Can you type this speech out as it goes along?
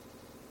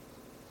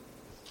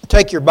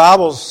Take your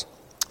Bibles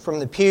from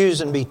the pews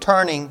and be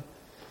turning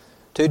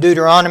to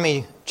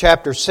Deuteronomy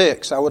chapter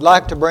 6. I would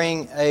like to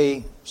bring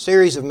a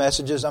series of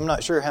messages, I'm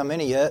not sure how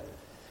many yet,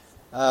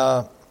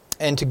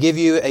 and to give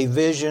you a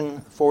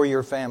vision for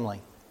your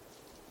family.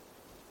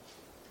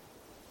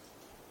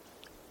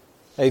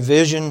 A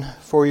vision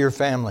for your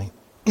family.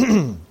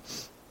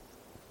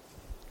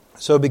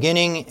 So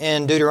beginning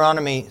in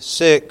Deuteronomy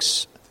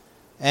 6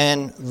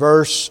 and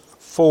verse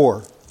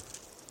 4.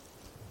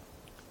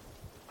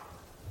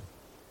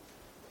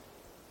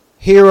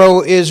 Hear,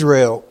 O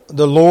Israel,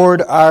 the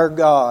Lord our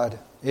God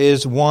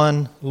is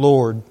one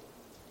Lord.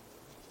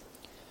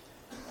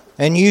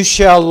 And you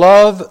shall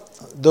love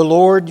the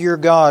Lord your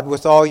God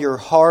with all your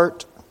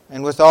heart,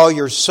 and with all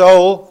your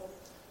soul,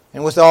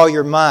 and with all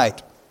your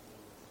might.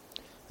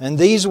 And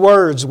these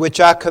words which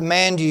I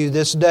command you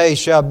this day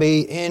shall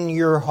be in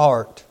your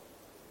heart.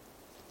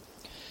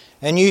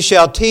 And you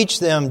shall teach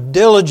them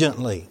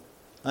diligently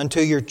unto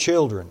your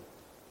children,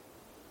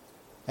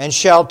 and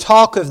shall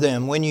talk of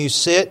them when you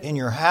sit in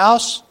your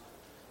house,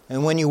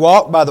 and when you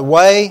walk by the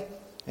way,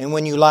 and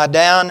when you lie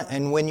down,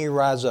 and when you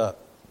rise up.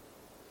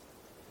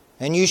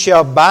 And you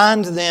shall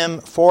bind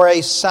them for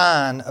a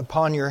sign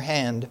upon your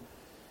hand,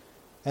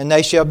 and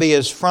they shall be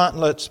as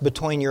frontlets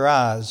between your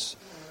eyes.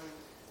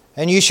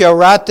 And you shall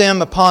write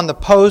them upon the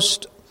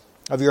post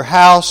of your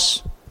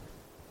house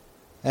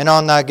and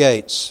on thy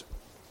gates.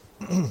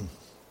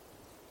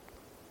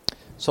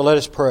 So let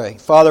us pray.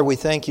 Father, we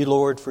thank you,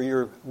 Lord, for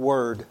your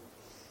word.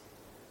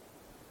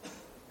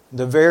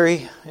 The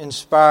very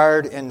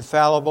inspired,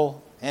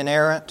 infallible,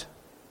 inerrant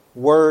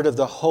word of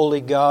the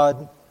holy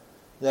God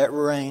that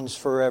reigns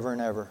forever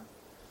and ever.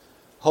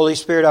 Holy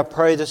Spirit, I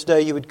pray this day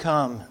you would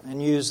come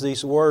and use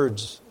these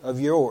words of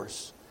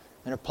yours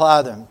and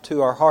apply them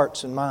to our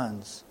hearts and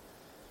minds.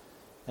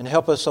 And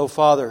help us, O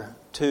Father,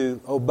 to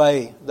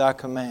obey thy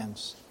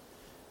commands.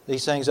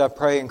 These things I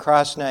pray in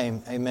Christ's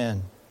name.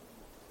 Amen.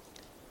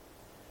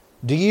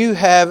 Do you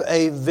have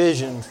a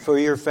vision for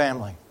your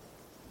family?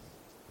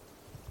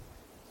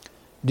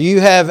 Do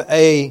you have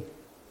a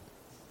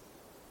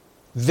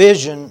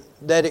vision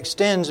that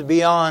extends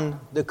beyond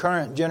the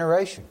current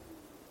generation?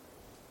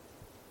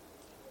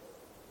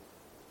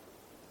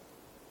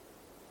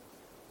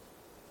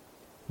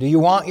 Do you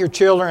want your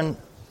children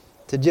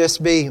to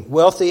just be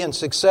wealthy and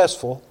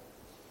successful,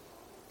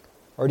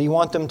 or do you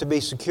want them to be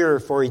secure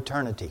for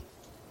eternity?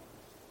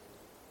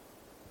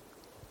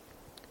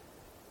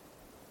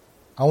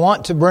 I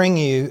want to bring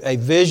you a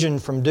vision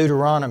from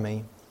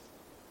Deuteronomy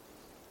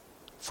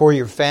for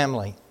your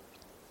family.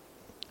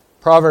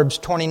 Proverbs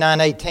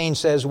 29:18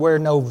 says, where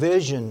no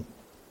vision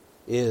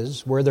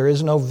is, where there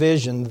is no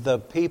vision, the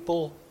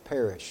people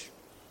perish.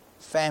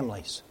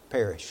 Families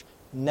perish.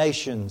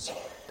 Nations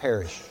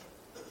perish.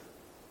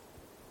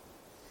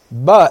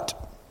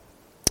 But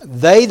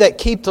they that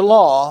keep the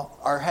law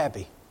are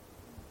happy.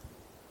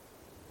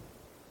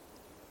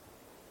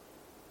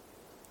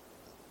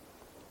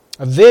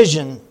 A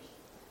vision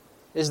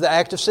is the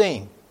act of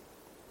seeing.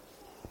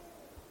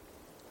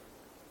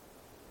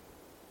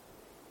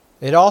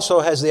 It also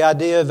has the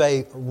idea of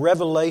a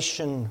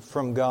revelation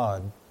from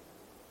God.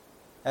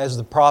 As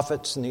the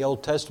prophets in the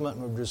Old Testament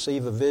would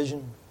receive a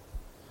vision.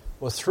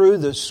 Well, through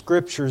the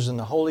Scriptures and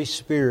the Holy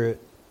Spirit,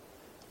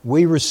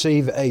 we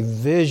receive a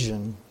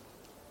vision,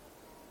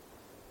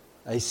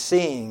 a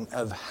seeing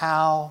of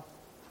how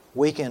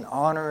we can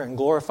honor and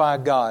glorify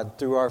God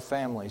through our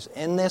families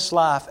in this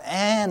life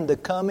and the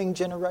coming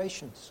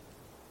generations.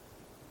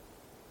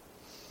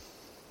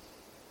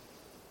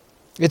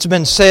 It's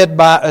been said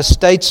by a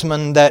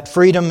statesman that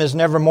freedom is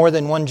never more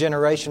than one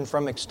generation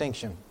from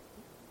extinction.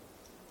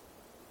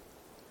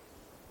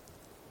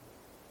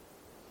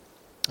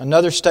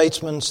 Another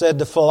statesman said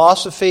the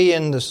philosophy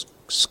in the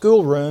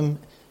schoolroom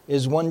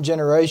is one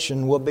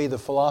generation will be the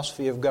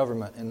philosophy of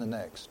government in the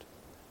next.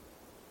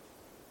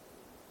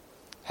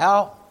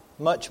 How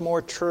much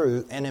more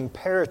true and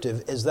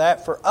imperative is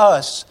that for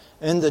us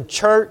in the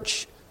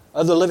church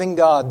of the living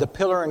God, the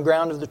pillar and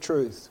ground of the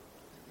truth,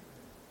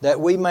 that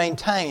we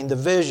maintain the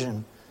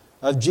vision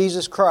of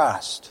Jesus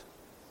Christ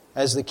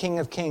as the King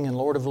of Kings and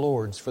Lord of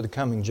Lords for the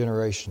coming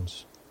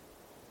generations.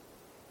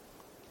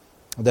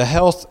 The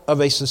health of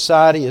a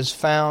society is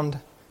found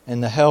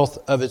in the health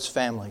of its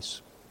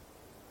families.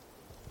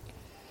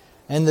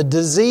 And the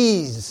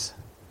disease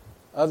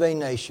of a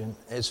nation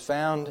is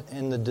found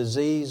in the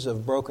disease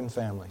of broken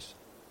families.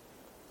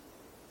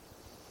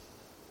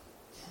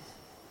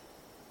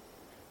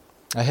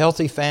 A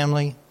healthy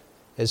family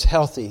is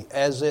healthy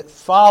as it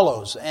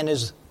follows and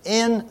is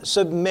in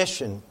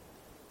submission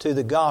to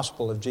the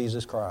gospel of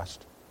Jesus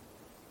Christ.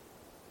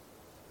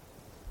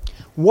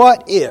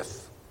 What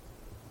if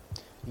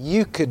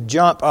you could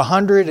jump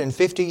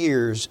 150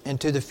 years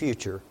into the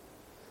future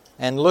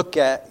and look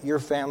at your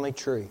family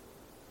tree?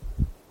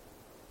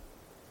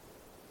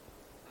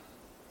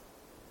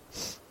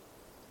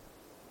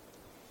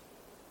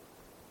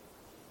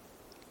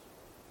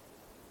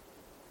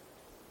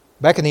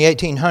 Back in the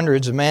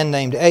 1800s, a man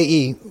named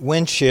A.E.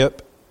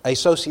 Winship, a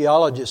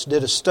sociologist,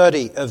 did a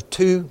study of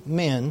two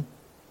men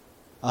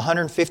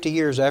 150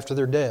 years after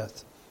their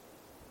death.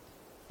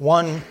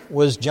 One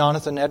was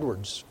Jonathan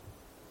Edwards,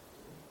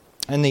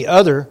 and the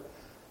other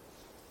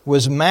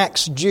was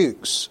Max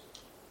Jukes,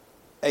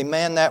 a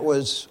man that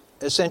was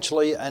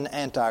essentially an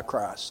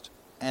antichrist,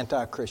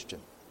 anti-Christian.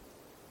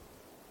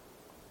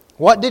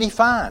 What did he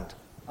find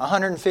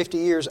 150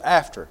 years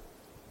after?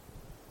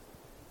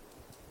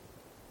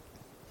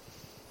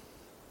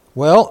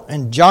 Well,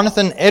 in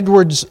Jonathan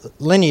Edwards'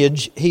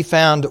 lineage, he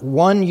found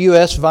one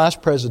U.S. vice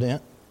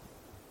president,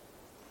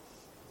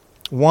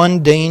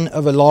 one dean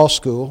of a law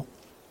school,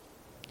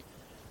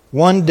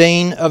 one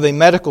dean of a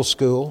medical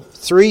school,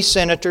 3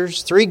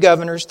 senators, 3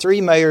 governors, 3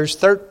 mayors,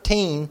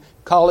 13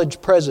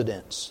 college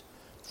presidents,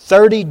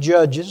 30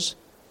 judges,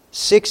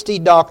 60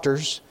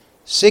 doctors,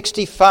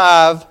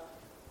 65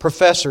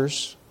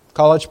 professors,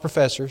 college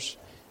professors,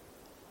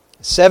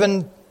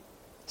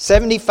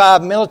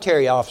 75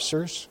 military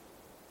officers,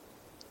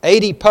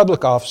 80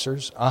 public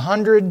officers,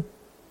 100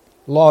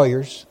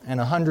 lawyers, and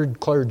 100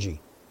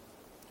 clergy.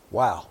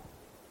 Wow.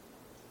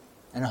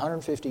 In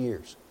 150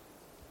 years.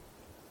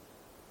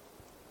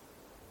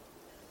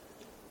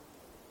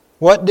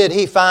 What did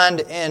he find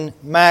in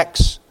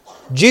Max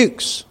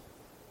Jukes'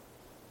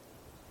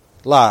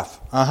 life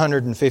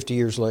 150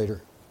 years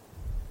later?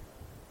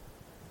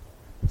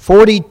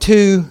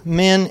 42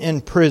 men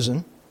in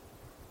prison,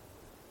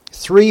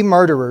 3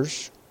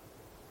 murderers,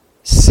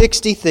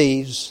 60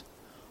 thieves,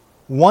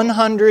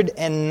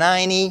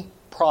 190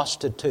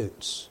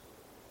 prostitutes,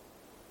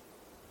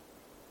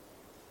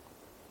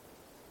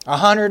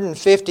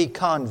 150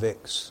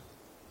 convicts,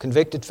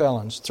 convicted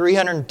felons,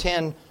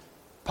 310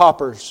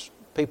 paupers,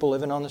 people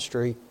living on the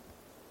street,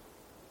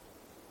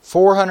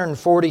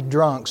 440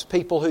 drunks,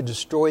 people who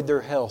destroyed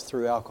their health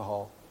through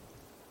alcohol.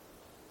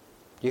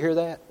 Do you hear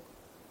that?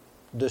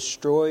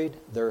 Destroyed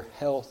their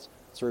health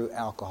through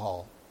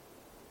alcohol.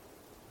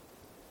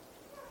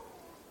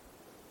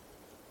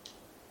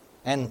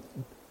 And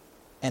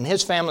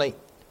his family,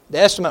 the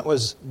estimate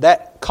was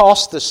that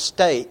cost the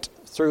state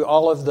through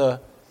all of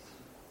the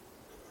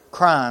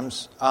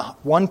crimes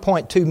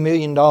 $1.2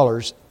 million,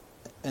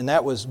 and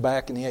that was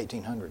back in the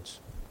 1800s.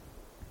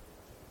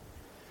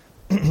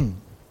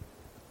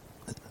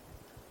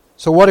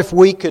 So what if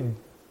we could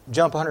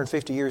jump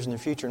 150 years in the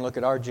future and look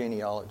at our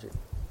genealogy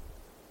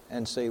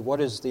and see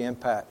what is the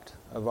impact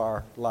of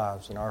our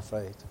lives and our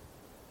faith?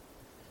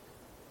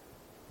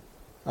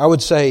 I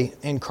would say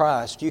in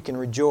Christ you can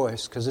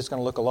rejoice because it's going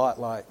to look a lot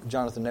like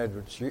Jonathan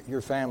Edwards,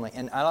 your family.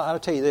 And I'll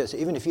tell you this,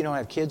 even if you don't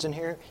have kids in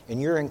here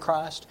and you're in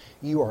Christ,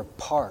 you are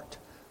part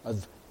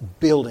of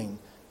building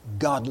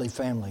godly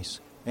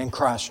families in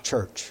Christ's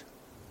church.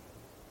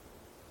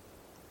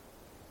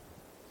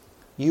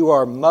 You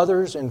are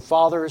mothers and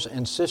fathers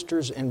and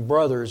sisters and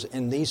brothers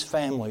in these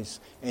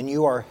families, and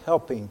you are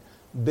helping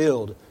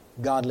build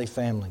godly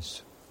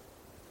families.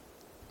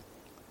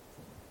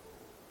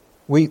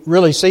 We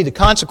really see the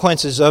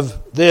consequences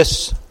of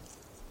these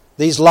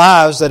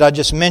lives that I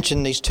just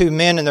mentioned, these 2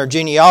 men and their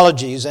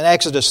genealogies in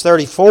Exodus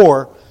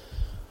 34.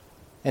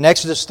 In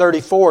Exodus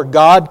 34,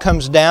 God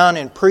comes down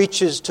and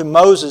preaches to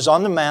Moses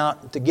on the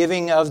mount the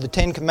giving of the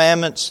 10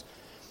 Commandments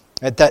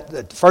at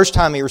the first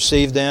time he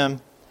received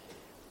them.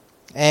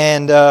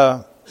 And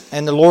the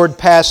Lord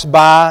passed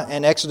by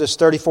in Exodus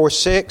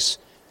 34:6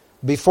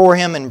 before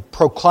him and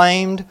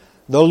proclaimed,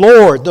 the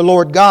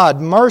Lord God,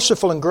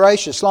 merciful and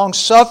gracious,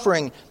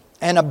 long-suffering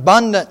and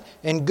abundant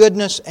in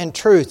goodness and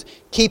truth,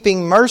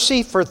 keeping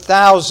mercy for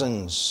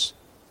thousands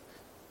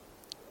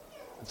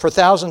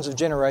of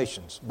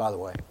generations, by the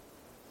way.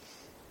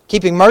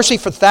 Keeping mercy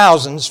for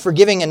thousands,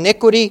 forgiving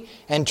iniquity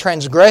and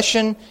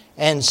transgression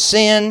and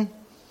sin.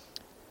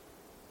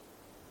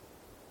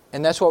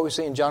 And that's what we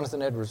see in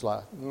Jonathan Edwards'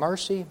 life.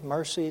 Mercy,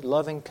 mercy,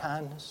 loving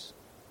kindness.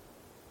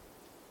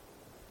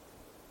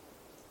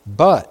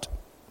 But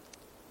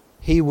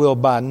He will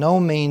by no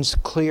means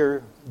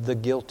clear the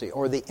guilty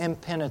or the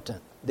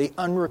impenitent, the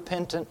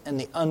unrepentant and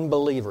the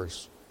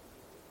unbelievers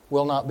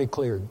will not be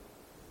cleared.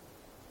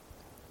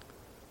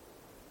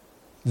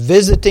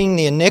 Visiting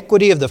the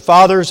iniquity of the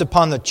fathers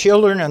upon the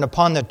children and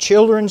upon the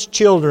children's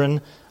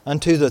children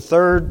unto the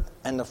 3rd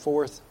and the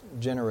 4th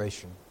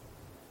generation.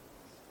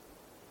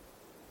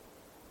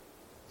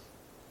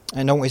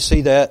 And don't we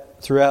see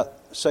that throughout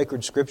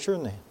sacred Scripture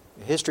and the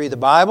history of the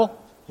Bible?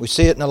 We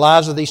see it in the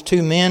lives of these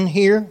 2 men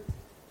here.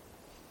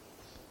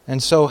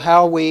 And so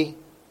how we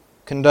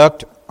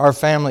conduct our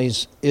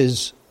families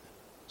is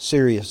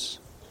serious.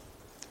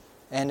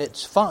 And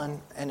it's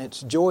fun and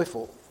it's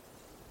joyful.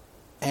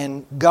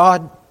 And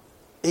God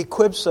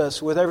equips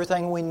us with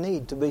everything we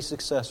need to be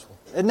successful.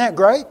 Isn't that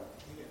great?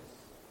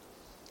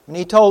 When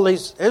He told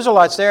these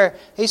Israelites there,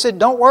 He said,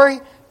 don't worry,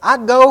 I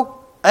go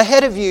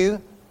ahead of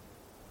you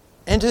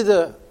into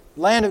the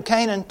land of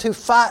Canaan to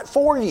fight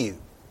for you.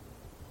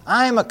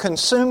 I am a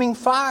consuming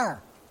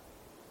fire.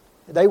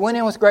 They went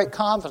in with great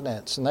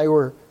confidence and they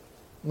were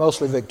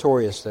mostly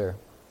victorious there.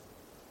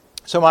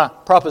 So my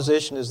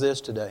proposition is this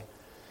today.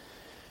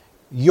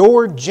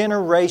 Your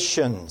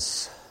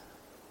generations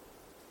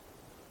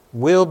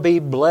will be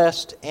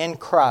blessed in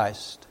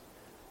Christ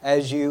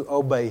as you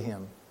obey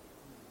Him.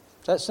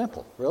 It's that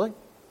simple, really.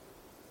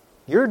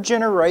 Your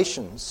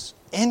generations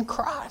in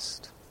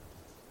Christ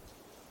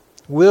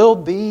will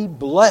be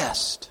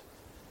blessed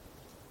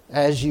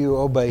as you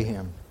obey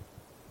Him.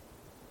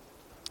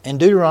 In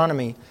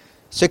Deuteronomy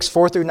 6,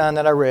 4 through 9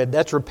 that I read,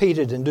 that's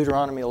repeated in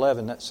Deuteronomy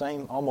 11, that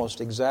same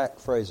almost exact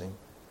phrasing.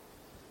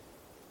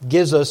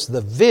 Gives us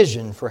the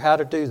vision for how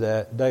to do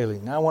that daily.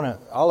 Now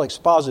I'll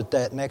exposit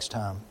that next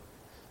time.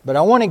 But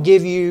I want to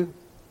give you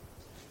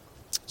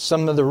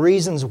some of the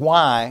reasons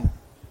why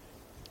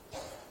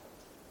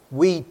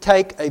we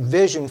take a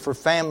vision for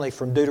family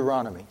from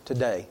Deuteronomy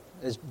today.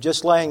 It's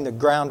just laying the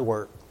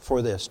groundwork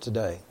for this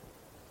today.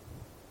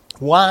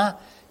 Why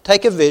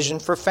take a vision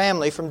for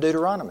family from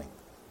Deuteronomy?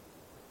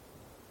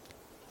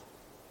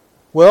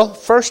 Well,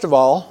 first of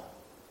all,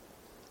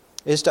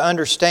 is to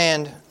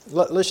understand,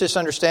 let's just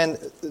understand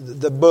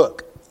the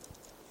book.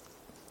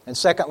 And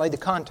secondly, the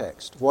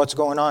context. What's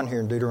going on here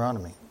in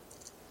Deuteronomy.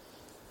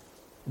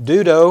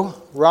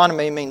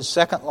 Deuteronomy means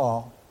second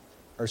law,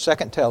 or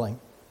second telling.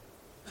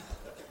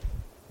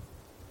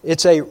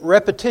 It's a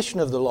repetition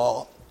of the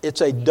law.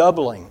 It's a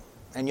doubling.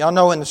 And y'all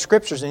know in the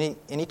Scriptures,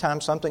 anytime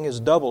something is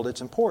doubled,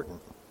 it's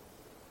important.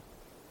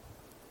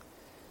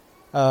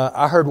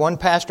 I heard one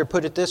pastor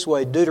put it this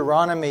way: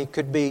 Deuteronomy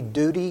could be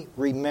duty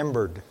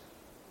remembered.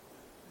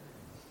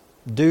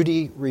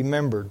 Duty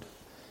remembered.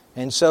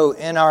 And so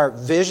in our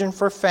vision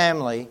for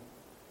family,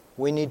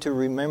 we need to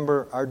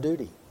remember our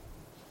duty.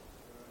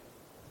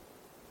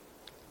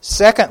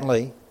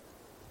 Secondly,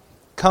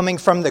 coming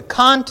from the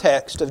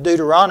context of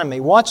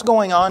Deuteronomy, what's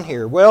going on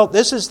here? Well,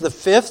 this is the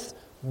 5th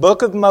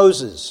book of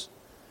Moses.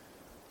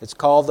 It's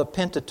called the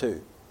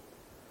Pentateuch.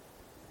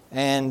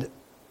 And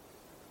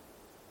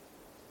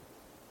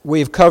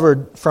we've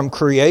covered from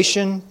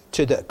creation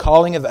to the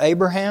calling of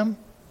Abraham,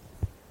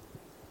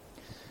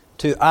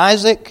 to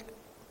Isaac,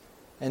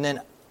 and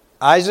then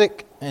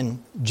Isaac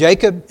and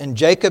Jacob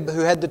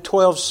who had the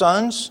 12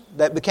 sons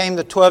that became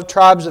the 12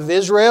 tribes of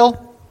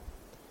Israel.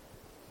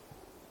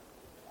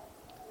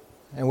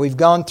 And we've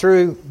gone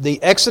through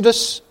the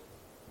Exodus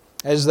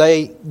as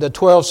the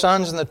 12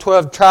 sons and the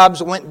 12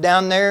 tribes went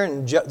down there,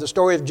 and the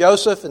story of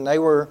Joseph, and they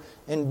were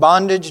in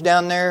bondage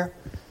down there.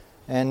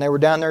 And they were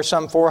down there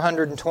some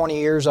 420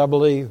 years, I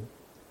believe.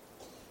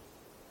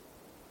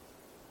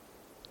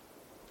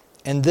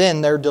 And then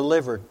they're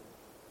delivered.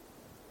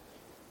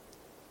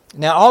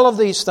 Now, all of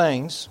these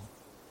things,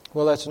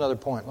 well, that's another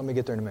point. Let me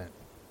get there in a minute.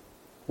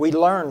 We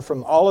learn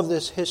from all of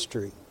this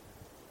history.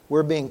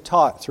 We're being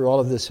taught through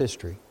all of this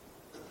history.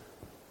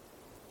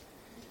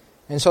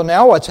 And so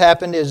now what's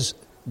happened is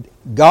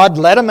God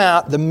led them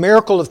out, the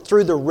miracle of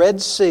through the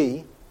Red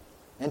Sea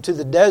into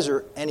the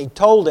desert, and He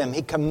told them,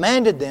 He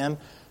commanded them,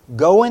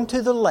 go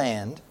into the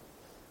land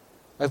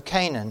of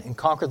Canaan and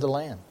conquer the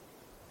land.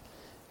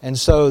 And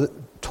so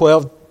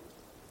 12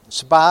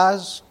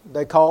 spies,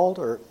 they called,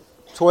 or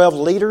 12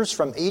 leaders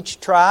from each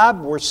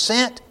tribe were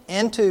sent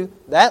into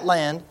that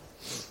land,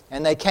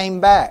 and they came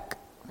back.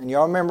 And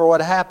y'all remember what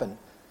happened.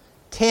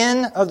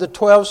 10 of the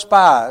 12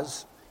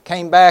 spies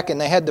came back and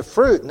they had the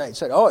fruit, and they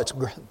said, oh, it's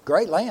a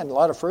great land, a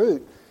lot of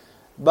fruit,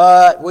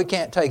 but we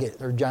can't take it.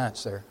 There are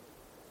giants there.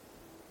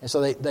 And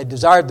so they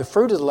desired the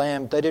fruit of the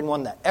land, but they didn't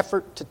want the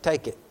effort to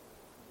take it.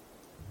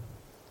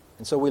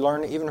 And so we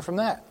learn even from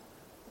that.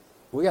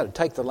 We got to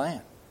take the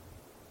land.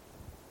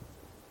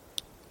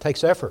 It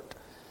takes effort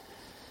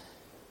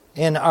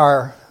in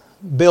our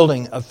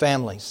building of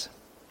families.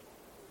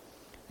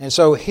 And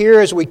so here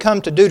as we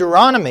come to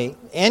Deuteronomy,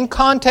 in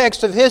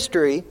context of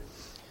history,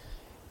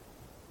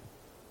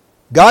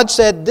 God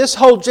said, this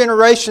whole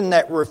generation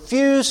that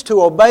refused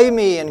to obey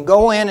me and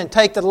go in and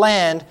take the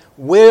land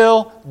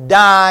will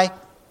die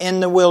in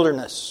the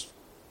wilderness.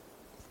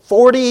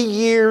 40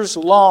 years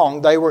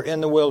long they were in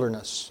the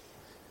wilderness.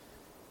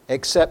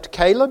 Except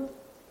Caleb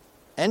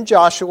and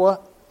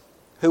Joshua,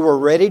 who were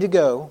ready to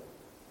go,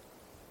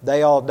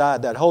 they all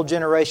died. That whole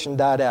generation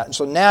died out. And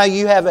so now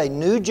you have a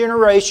new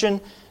generation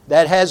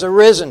that has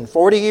arisen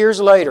 40 years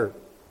later.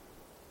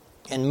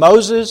 And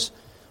Moses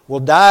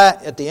will die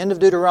at the end of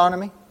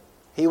Deuteronomy.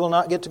 He will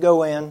not get to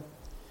go in.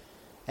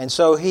 And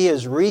so he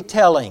is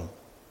retelling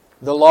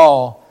the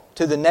law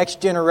to the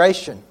next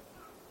generation.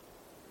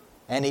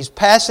 And he's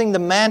passing the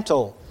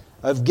mantle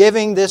of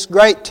giving this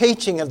great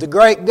teaching of the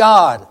great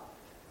God,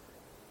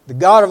 the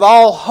God of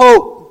all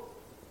hope,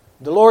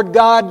 the Lord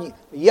God,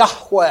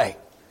 Yahweh.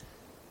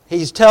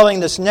 He's telling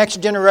this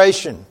next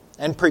generation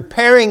and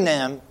preparing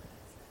them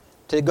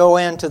to go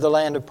into the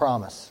land of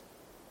promise.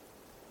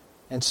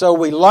 And so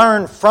we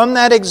learn from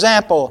that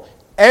example,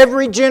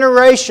 every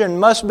generation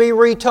must be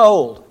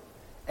retold.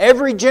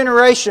 Every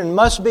generation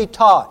must be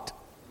taught.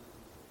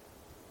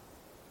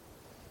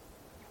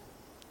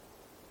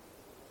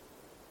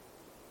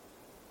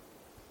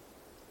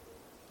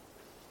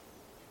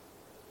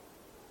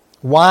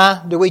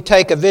 Why do we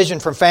take a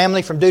vision for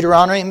family from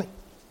Deuteronomy?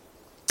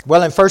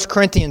 Well, in 1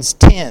 Corinthians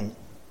 10,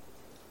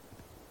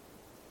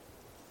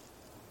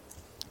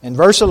 in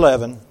verse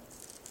 11,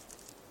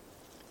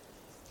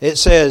 it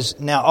says,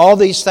 now all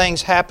these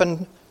things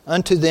happened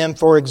unto them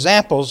for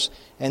examples,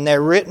 and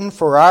they're written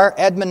for our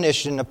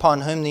admonition,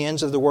 upon whom the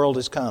ends of the world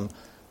is come.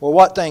 Well,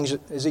 what things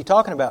is he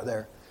talking about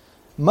there?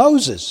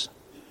 Moses.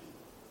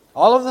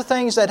 All of the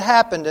things that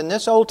happened in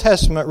this Old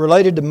Testament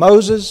related to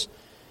Moses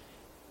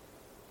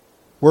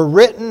were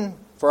written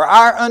for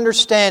our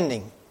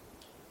understanding,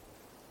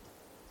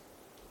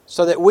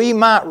 so that we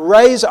might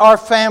raise our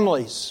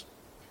families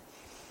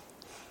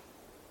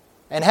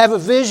and have a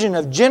vision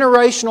of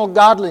generational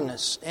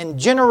godliness and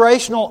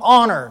generational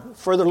honor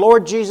for the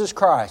Lord Jesus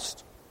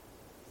Christ.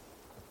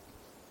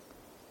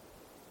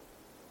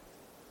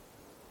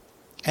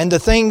 And the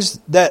things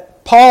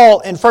that Paul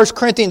in 1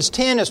 Corinthians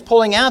 10 is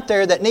pulling out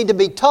there that need to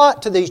be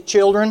taught to these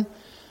children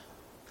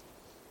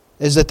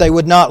is that they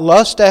would not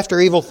lust after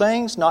evil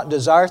things, not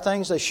desire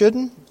things they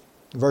shouldn't.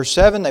 Verse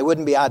 7, they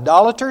wouldn't be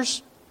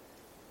idolaters.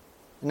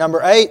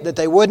 Number 8, that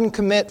they wouldn't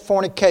commit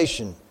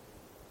fornication.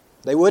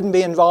 They wouldn't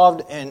be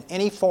involved in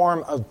any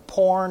form of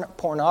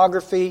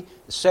pornography,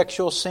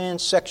 sexual sin,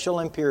 sexual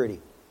impurity.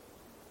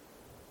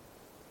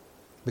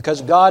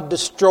 Because God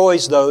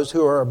destroys those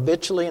who are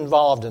habitually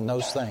involved in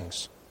those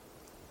things.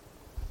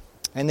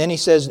 And then he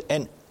says,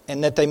 and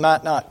that they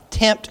might not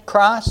tempt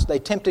Christ. They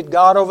tempted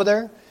God over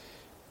there.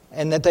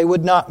 And that they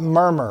would not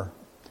murmur.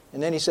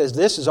 And then he says,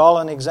 this is all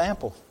an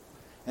example.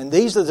 And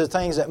these are the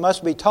things that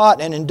must be taught.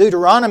 And in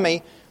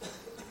Deuteronomy,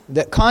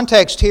 that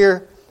context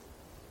here,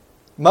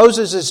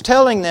 Moses is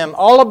telling them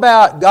all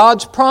about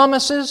God's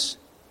promises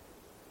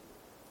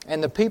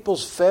and the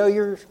people's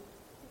failure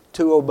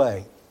to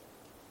obey.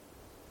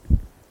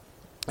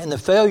 And the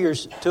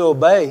failures to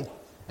obey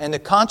and the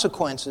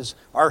consequences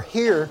are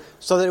here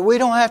so that we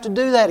don't have to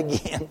do that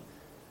again.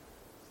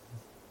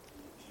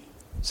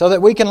 So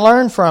that we can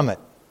learn from it.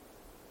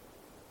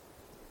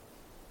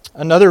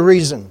 Another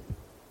reason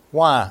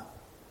why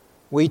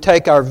we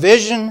take our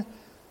vision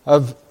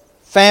of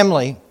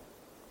family,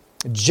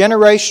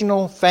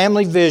 generational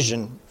family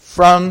vision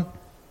from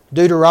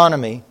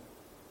Deuteronomy,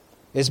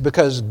 is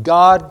because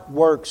God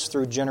works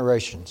through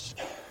generations.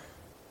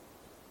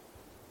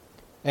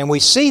 And we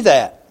see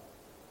that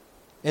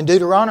in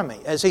Deuteronomy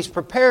as He's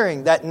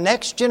preparing that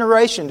next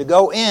generation to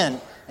go in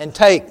and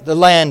take the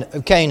land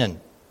of Canaan.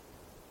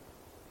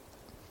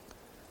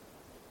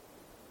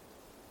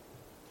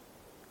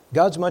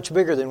 God's much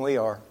bigger than we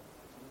are.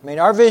 I mean,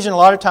 our vision a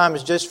lot of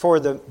times is just for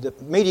the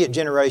immediate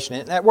generation.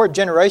 And that word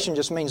generation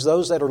just means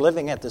those that are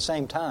living at the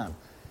same time.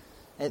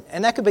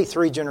 And that could be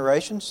 3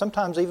 generations,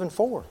 sometimes even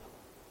 4.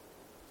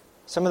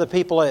 Some of the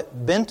people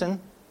at Benton,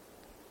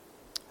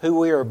 who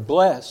we are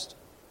blessed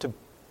to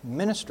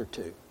minister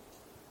to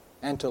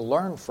and to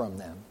learn from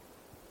them,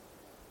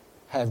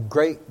 have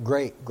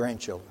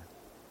great-great-grandchildren.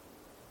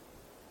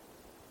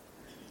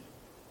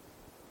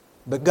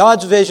 But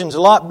God's vision is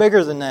a lot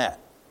bigger than that.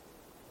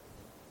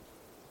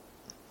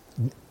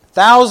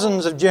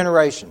 Thousands of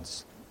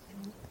generations.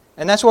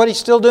 And that's what He's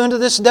still doing to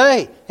this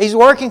day. He's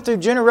working through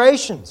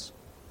generations.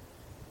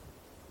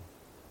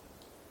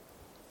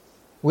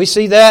 We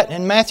see that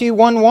in Matthew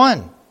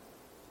 1:1.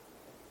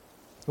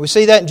 We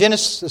see that in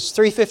Genesis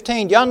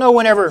 3:15. Y'all know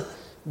whenever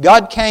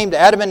God came to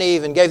Adam and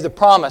Eve and gave the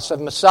promise of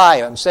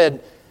Messiah and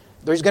said,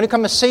 there's going to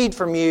come a seed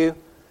from you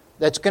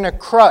that's going to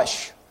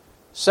crush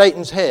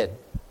Satan's head.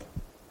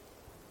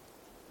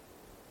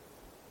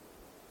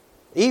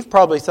 Eve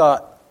probably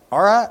thought,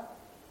 all right,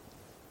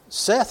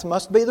 Seth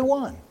must be the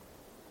one.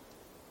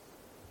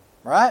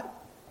 Right?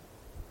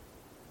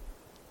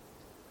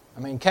 I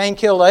mean, Cain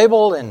killed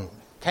Abel and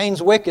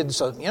Cain's wicked,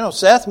 so,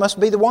 Seth must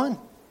be the one.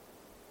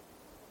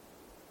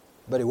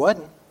 But he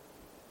wasn't.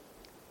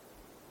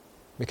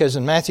 Because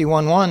in Matthew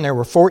 1:1, there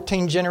were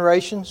 14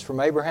 generations from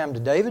Abraham to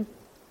David.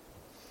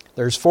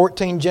 There's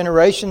 14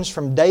 generations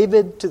from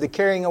David to the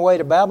carrying away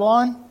to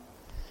Babylon.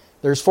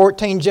 There's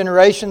 14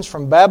 generations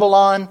from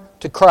Babylon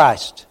to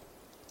Christ.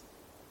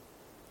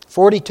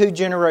 42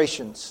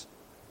 generations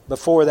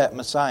before that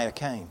Messiah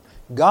came.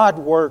 God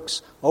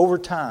works over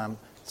time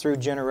through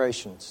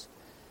generations.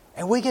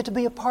 And we get to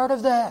be a part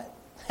of that.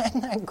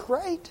 Isn't that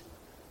great?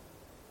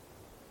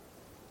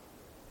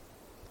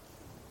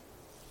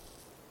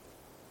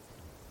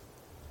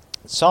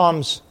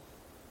 Psalms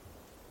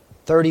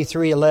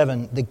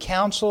 33:11, the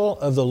counsel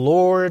of the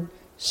Lord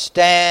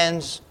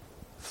stands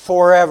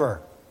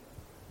forever.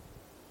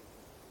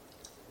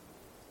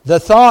 The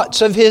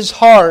thoughts of His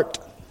heart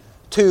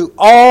to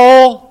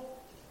all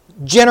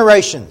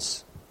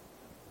generations.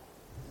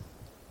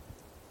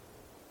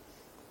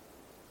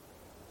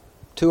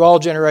 To all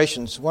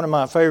generations. One of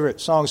my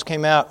favorite songs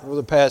came out over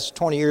the past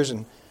 20 years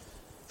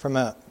from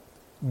a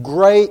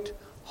great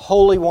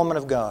holy woman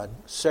of God,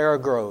 Sarah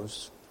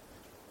Groves.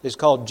 It's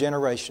called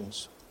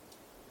Generations.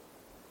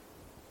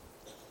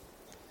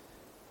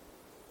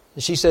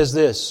 She says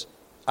this,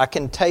 I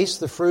can taste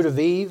the fruit of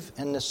Eve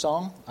in this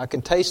song. I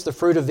can taste the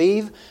fruit of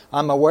Eve.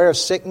 I'm aware of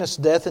sickness,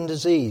 death, and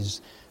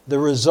disease. The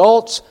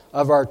results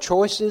of our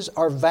choices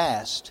are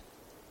vast.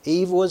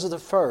 Eve was the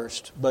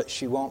first, but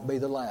she won't be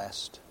the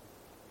last.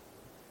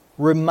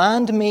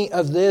 Remind me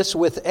of this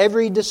with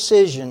every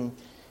decision.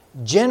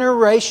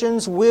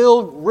 Generations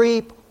will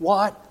reap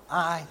what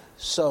I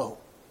sow.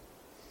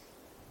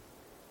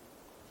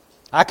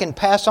 I can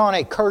pass on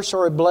a curse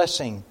or a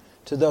blessing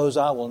to those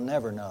I will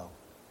never know.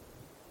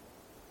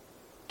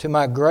 To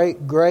my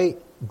great, great,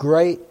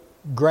 great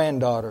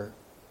granddaughter,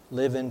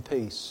 live in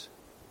peace.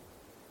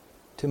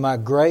 To my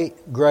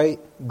great, great,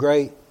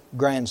 great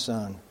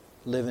grandson,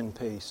 live in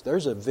peace.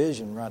 There's a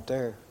vision right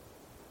there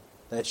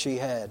that she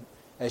had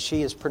as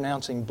she is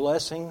pronouncing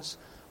blessings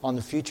on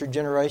the future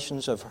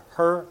generations of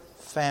her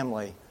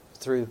family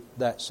through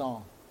that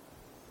song.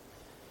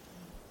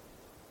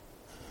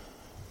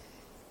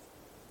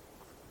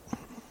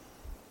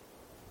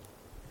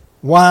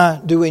 Why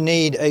do we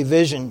need a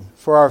vision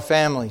for our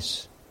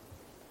families?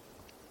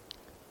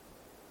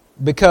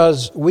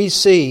 Because we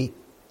see,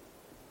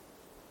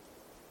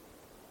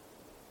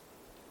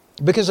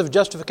 because of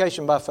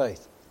justification by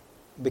faith.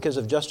 Because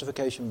of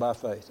justification by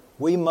faith.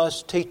 We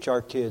must teach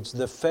our kids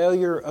the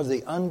failure of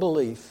the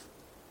unbelief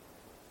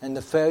and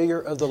the failure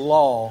of the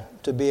law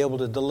to be able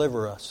to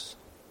deliver us.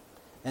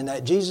 And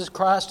that Jesus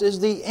Christ is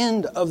the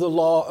end of the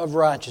law of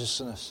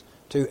righteousness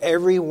to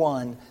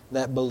everyone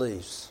that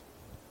believes.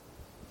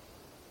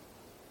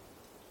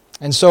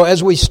 And so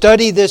as we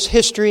study this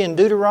history in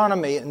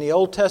Deuteronomy in the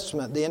Old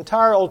Testament, the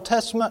entire Old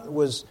Testament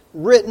was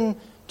written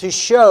to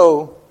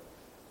show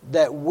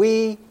that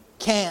we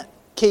can't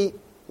keep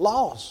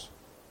laws.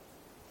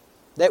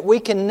 That we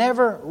can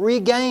never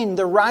regain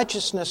the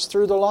righteousness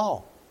through the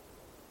law.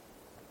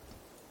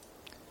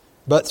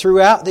 But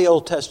throughout the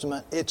Old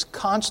Testament, it's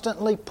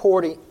constantly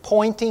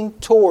pointing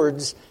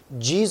towards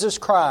Jesus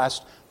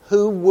Christ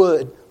who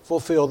would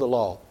fulfill the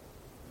law.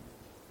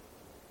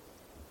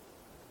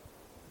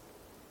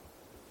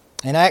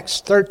 In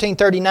Acts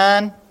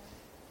 13:39,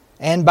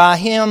 and by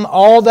Him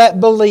all that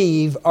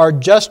believe are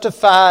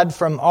justified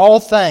from all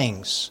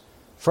things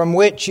from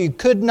which you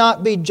could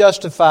not be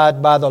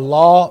justified by the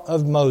law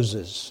of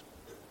Moses.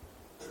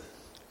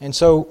 And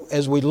so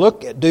as we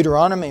look at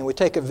Deuteronomy and we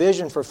take a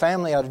vision for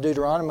family out of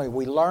Deuteronomy,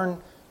 we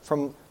learn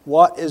from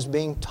what is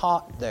being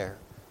taught there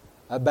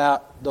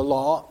about the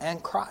law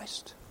and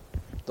Christ.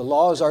 The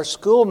law is our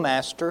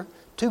schoolmaster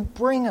to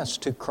bring us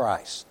to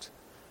Christ.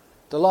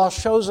 The law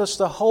shows us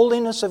the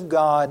holiness of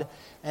God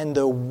and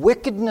the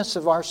wickedness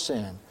of our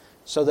sin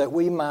so that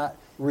we might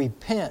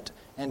repent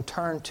and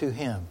turn to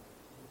Him.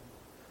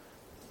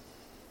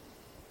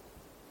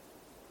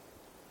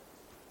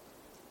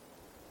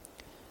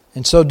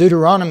 And so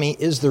Deuteronomy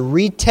is the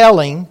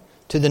retelling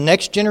to the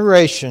next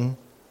generation.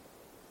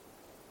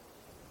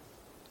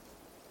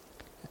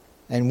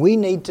 And we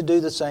need to do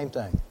the same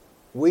thing.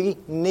 We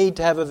need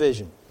to have a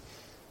vision.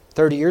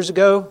 30 years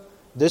ago,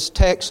 this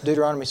text,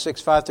 Deuteronomy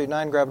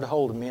 6:5-9, grabbed a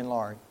hold of me and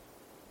Laurie.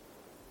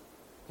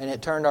 And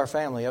it turned our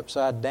family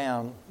upside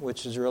down,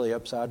 which is really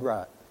upside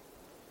right.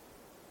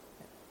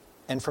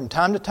 And from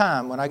time to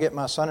time, when I get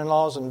my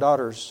son-in-laws and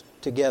daughters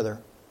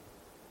together,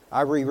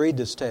 I reread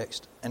this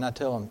text and I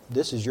tell them,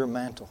 this is your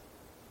mantle.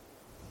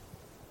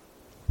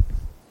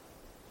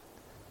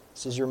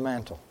 This is your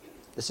mantle.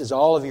 This is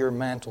all of your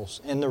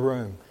mantles in the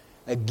room.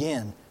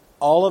 Again,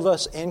 all of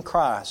us in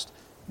Christ,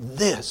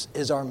 this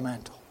is our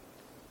mantle.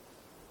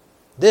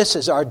 This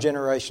is our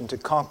generation to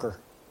conquer.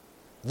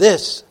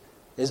 This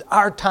is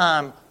our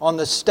time on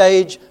the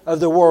stage of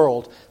the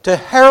world to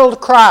herald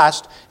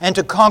Christ and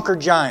to conquer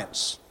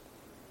giants.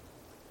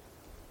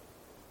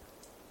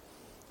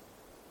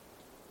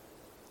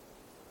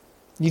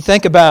 You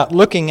think about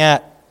looking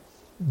at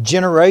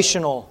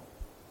generational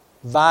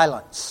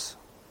violence,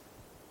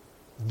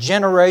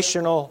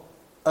 generational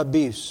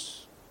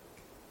abuse,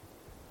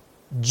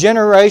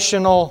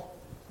 generational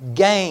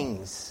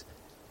gangs,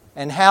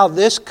 and how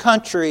this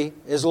country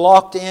is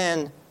locked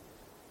in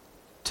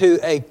to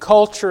a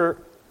culture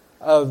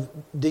of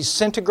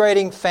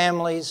disintegrating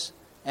families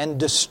and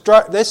this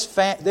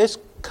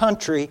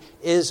country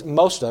is,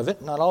 most of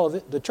it, not all of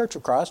it, the Church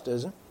of Christ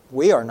isn't.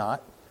 We are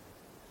not.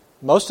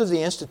 Most of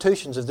the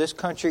institutions of this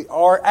country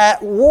are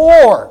at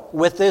war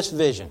with this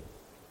vision.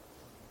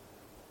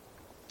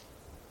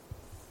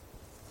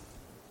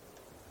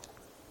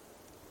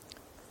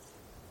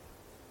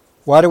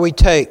 Why do we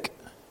take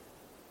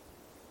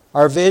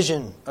our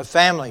vision of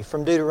family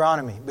from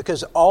Deuteronomy?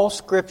 Because all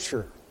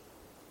Scripture,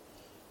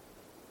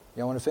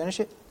 y'all want to finish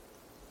it?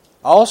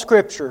 All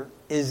Scripture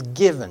is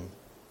given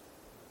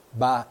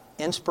by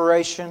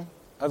inspiration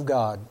of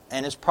God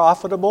and is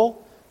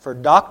profitable for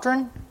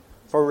doctrine,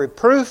 for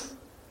reproof,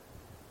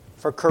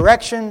 for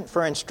correction,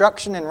 for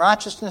instruction in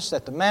righteousness,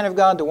 that the man of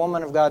God, the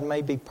woman of God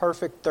may be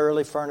perfect,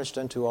 thoroughly furnished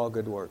unto all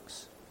good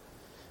works.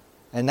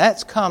 And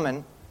that's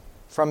coming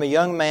from a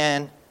young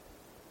man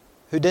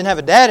who didn't have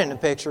a dad in the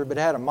picture, but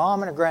had a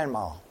mom and a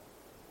grandma.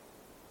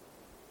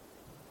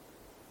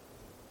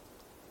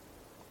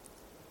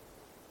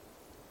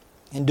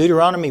 In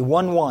Deuteronomy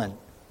 1:1,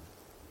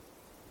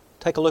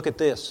 take a look at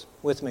this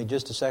with me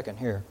just a second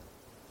here.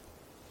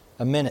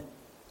 A minute.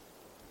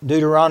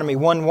 Deuteronomy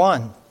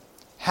 1:1.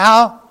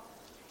 How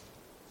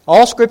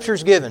all Scripture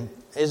is given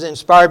is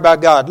inspired by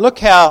God. Look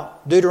how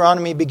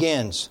Deuteronomy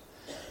begins.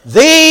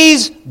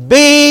 These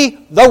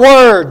be the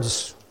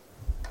words.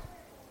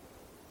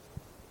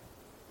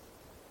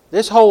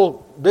 This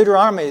whole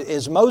Deuteronomy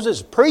is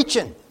Moses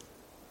preaching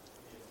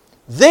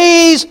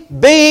These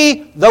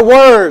be the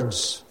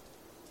words.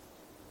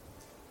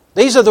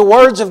 These are the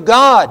words of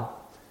God.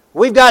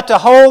 We've got to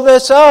hold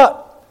this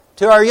up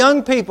to our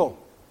young people.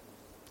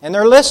 And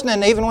they're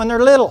listening even when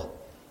they're little.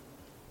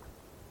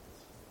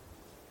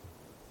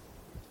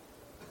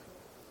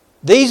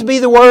 These be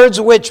the words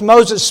which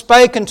Moses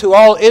spake unto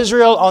all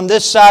Israel on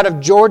this side of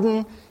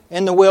Jordan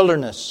in the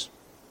wilderness.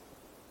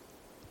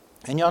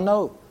 And y'all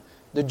know,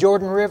 the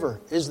Jordan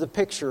River is the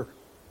picture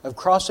of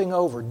crossing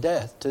over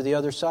death to the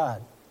other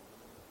side.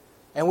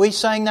 And we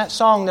sang that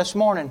song this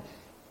morning.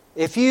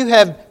 If you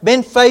have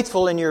been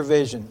faithful in your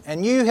vision,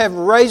 and you have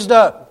raised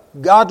up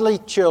godly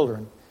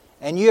children,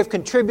 and you have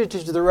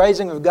contributed to the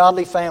raising of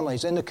godly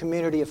families in the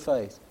community of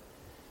faith,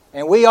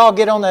 and we all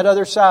get on that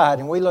other side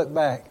and we look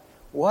back,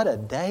 what a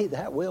day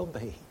that will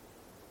be.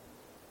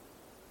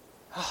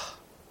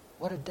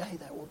 What a day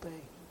that will be.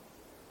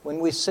 When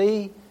we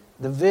see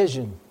the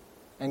vision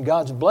and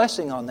God's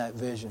blessing on that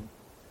vision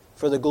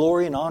for the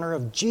glory and honor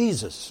of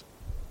Jesus.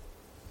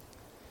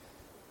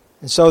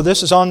 And so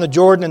this is on the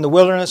Jordan in the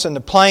wilderness and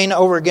the plain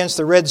over against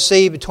the Red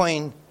Sea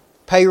between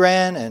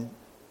Paran and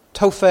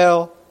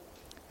Tophel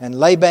and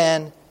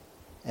Laban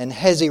and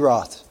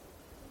Hazeroth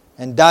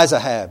and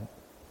Dizahab.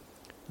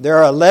 There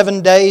are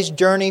 11 days'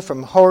 journey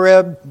from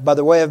Horeb by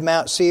the way of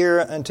Mount Seir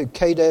unto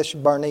Kadesh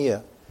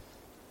Barnea.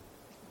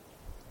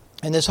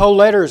 And this whole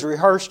letter is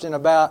rehearsed in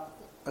about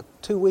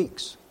 2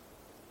 weeks.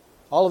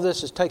 All of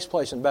this takes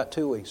place in about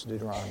 2 weeks,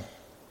 Deuteronomy.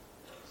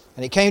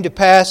 And it came to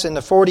pass in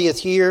the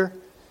 40th year,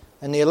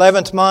 in the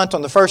 11th month,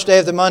 on the first day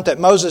of the month, that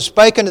Moses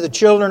spake unto the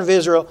children of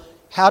Israel.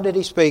 How did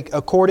he speak?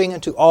 According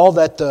unto all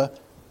that the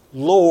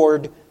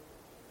Lord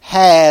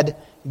had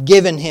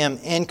given him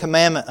in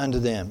commandment unto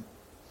them.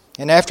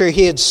 And after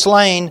he had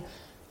slain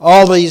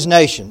all these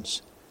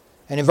nations.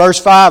 And in verse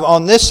 5,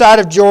 on this side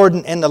of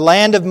Jordan, in the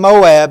land of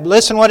Moab,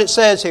 listen what it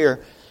says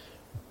here,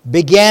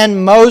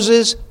 began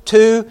Moses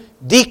to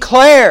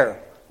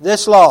declare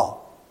this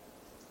law.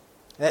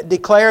 That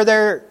declare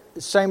there is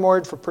the same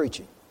word for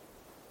preaching.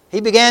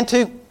 He began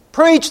to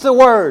preach the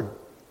word,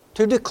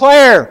 to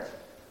declare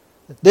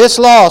this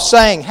law,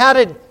 saying, how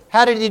did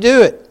he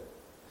do it?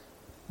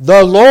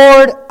 The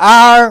Lord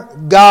our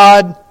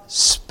God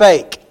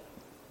spake.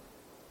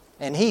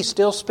 And He's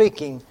still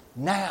speaking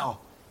now,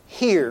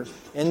 here,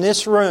 in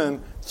this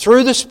room,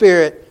 through the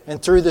Spirit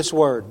and through this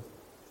Word.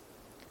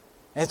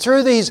 And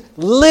through these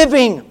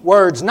living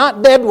words,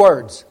 not dead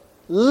words,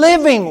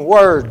 living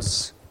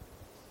words.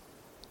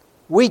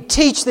 We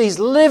teach these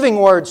living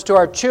words to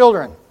our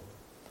children.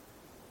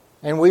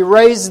 And we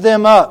raise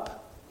them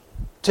up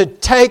to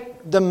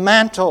take the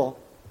mantle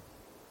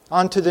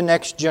onto the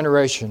next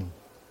generation.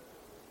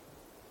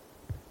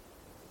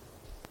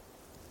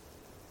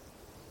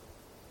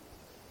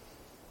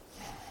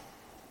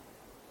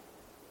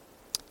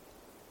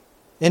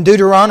 In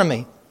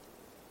Deuteronomy,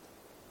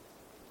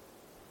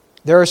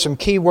 there are some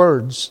key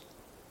words.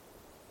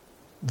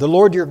 The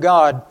Lord your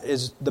God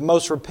is the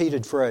most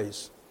repeated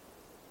phrase.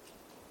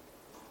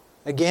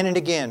 Again and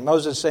again,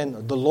 Moses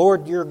saying, the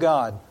Lord your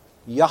God,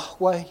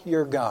 Yahweh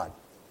your God.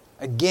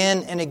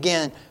 Again and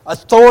again.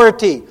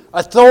 Authority,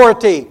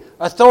 authority,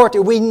 authority.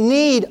 We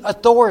need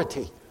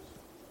authority.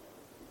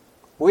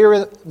 We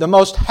are the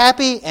most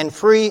happy and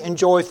free and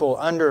joyful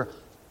under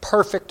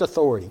perfect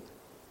authority.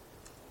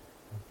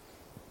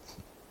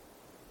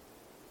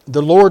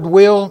 The Lord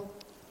will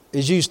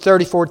is used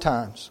 34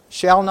 times.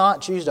 Shall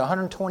not is used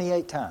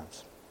 128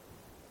 times.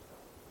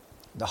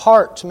 The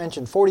heart's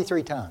mentioned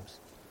 43 times.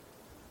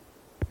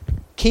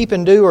 Keep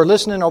and do or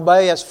listen and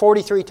obey, that's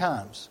 43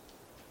 times.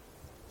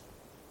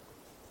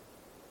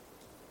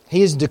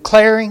 He is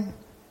declaring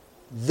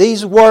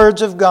these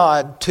words of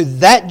God to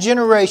that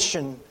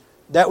generation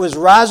that was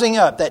rising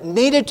up, that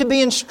needed to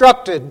be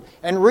instructed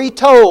and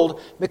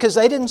retold because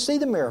they didn't see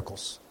the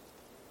miracles.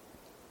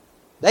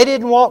 They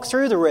didn't walk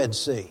through the Red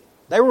Sea.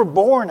 They were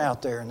born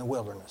out there in the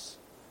wilderness.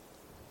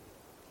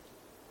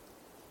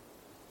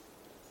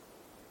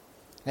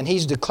 And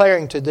He's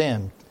declaring to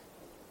them.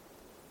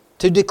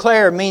 To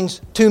declare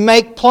means to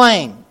make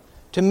plain,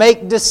 to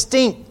make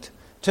distinct,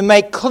 to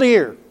make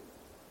clear.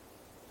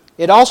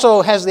 It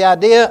also has the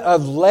idea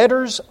of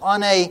letters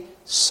on a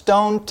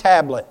stone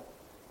tablet.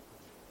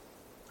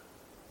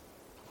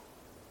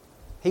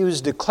 He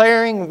was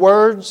declaring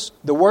words.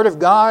 The Word of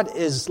God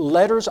is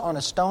letters on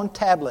a stone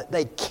tablet.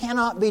 They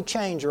cannot be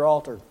changed or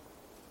altered.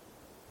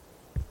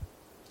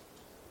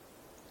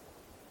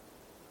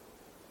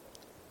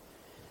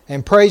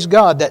 And praise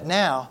God that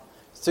now,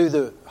 through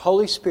the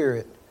Holy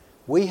Spirit,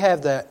 we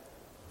have that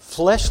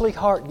fleshly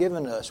heart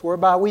given to us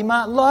whereby we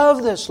might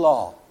love this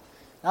law.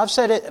 Now, I've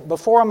said it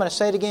before, I'm going to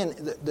say it again.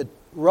 The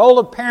role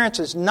of parents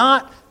is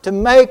not to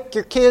make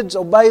your kids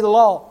obey the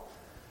law.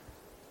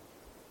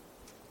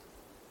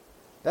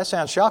 That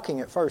sounds shocking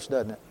at first,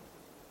 doesn't it?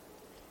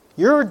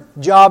 Your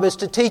job is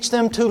to teach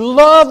them to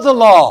love the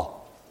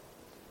law.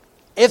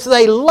 If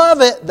they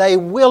love it, they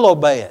will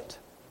obey it.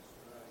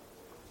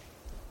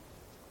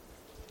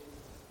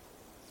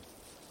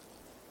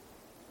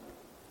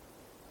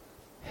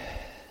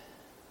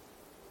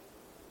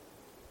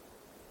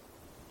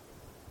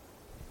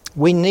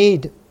 We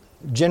need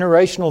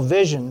generational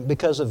vision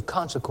because of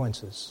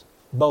consequences,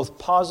 both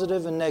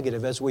positive and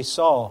negative, as we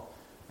saw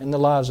in the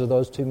lives of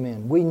those two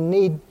men. We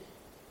need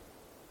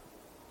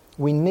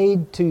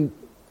to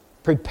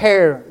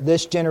prepare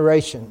this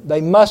generation.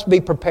 They must be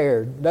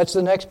prepared. That's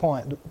the next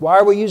point. Why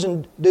are we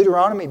using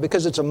Deuteronomy?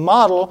 Because it's a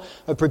model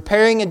of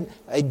preparing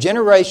a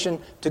generation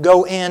to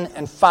go in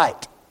and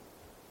fight.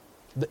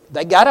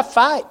 They got to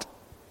fight.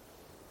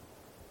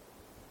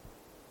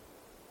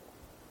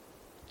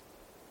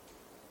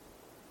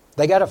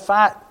 They got to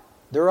fight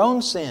their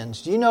own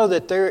sins. Do you know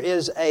that there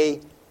is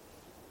an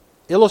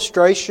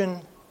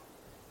illustration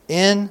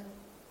in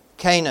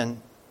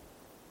Canaan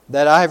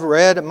that I have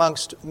read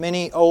amongst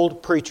many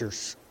old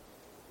preachers?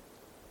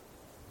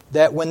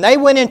 That when they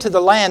went into the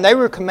land, they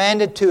were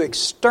commanded to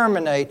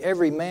exterminate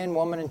every man,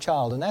 woman, and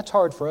child. And that's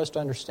hard for us to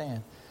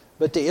understand.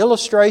 But the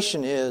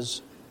illustration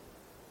is,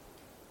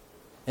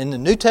 in the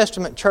New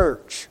Testament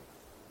church,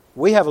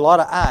 we have a lot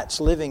of ites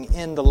living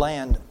in the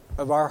land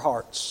of our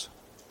hearts.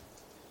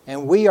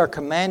 And we are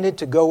commanded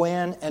to go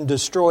in and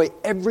destroy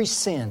every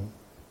sin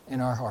in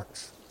our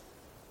hearts.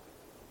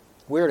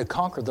 We are to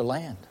conquer the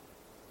land.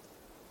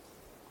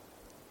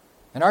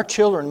 And our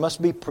children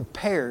must be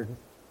prepared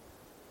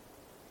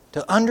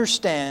to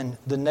understand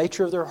the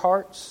nature of their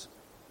hearts,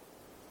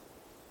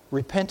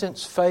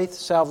 repentance, faith,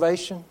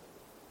 salvation,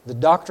 the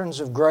doctrines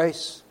of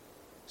grace,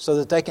 so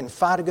that they can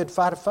fight a good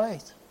fight of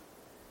faith.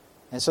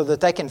 And so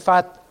that they can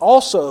fight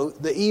also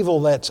the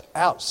evil that's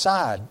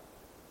outside.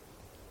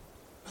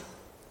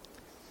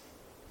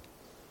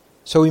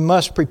 So we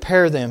must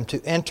prepare them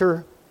to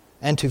enter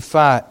and to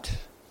fight.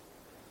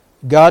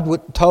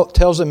 God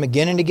tells them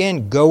again and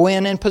again, go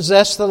in and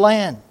possess the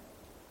land.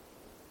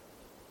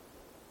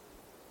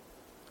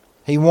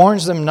 He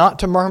warns them not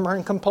to murmur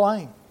and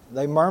complain.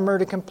 They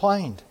murmured and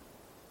complained.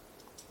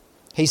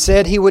 He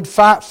said He would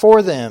fight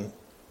for them.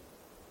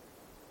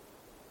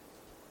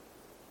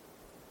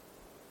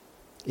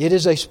 It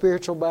is a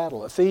spiritual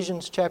battle.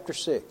 Ephesians chapter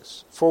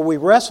 6. For we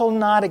wrestle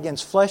not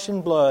against flesh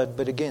and blood,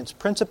 but against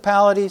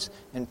principalities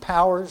and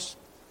powers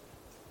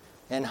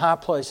and high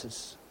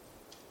places.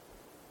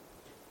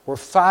 We're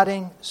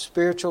fighting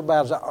spiritual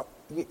battles.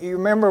 You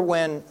remember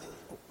when,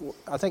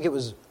 I think it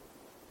was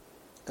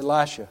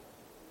Elisha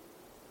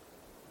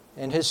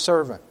and his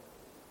servant,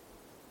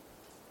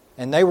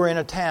 and they were in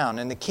a town,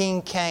 and the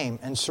king came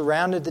and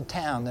surrounded the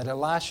town that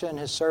Elisha and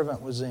his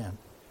servant was in.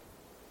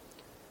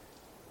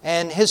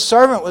 And his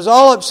servant was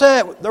all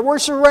upset. We're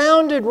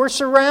surrounded. We're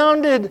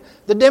surrounded.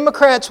 The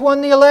Democrats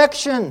won the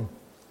election.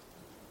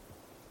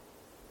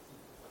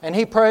 And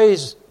he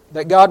prays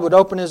that God would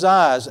open his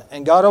eyes.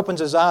 And God opens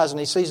his eyes and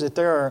he sees that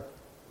there are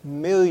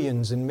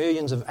millions and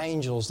millions of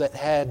angels that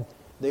had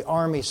the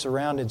army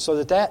surrounded.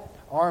 So that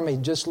army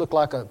just looked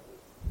like a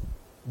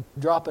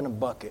drop in a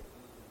bucket.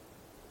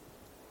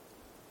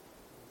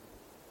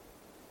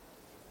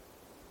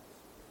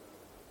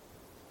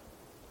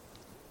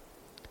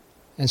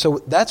 And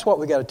so that's what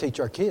we got to teach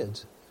our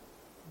kids.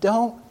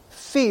 Don't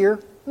fear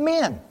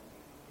men.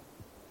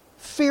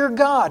 Fear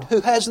God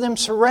who has them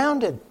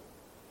surrounded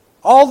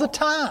all the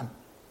time.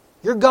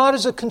 Your God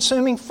is a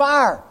consuming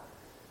fire.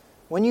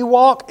 When you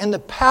walk in the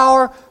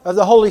power of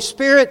the Holy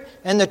Spirit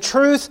and the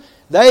truth,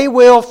 they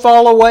will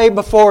fall away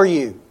before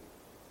you.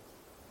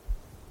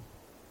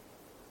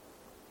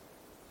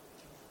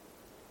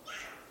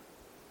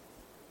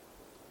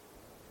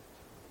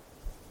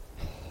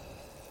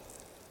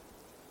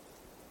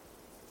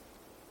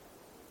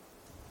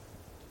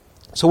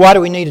 So why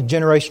do we need a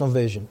generational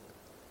vision?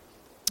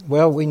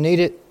 Well, we need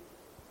it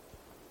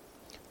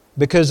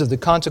because of the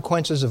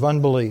consequences of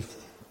unbelief.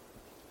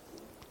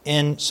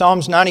 In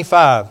Psalms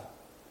 95,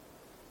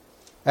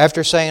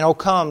 after saying, "Oh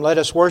come, let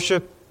us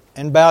worship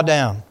and bow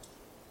down.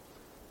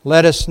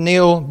 Let us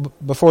kneel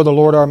before the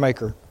Lord our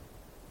Maker."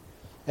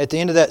 At the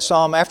end of that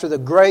psalm, after the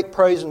great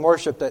praise and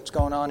worship that's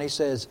going on, he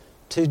says,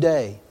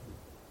 today,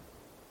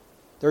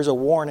 there's a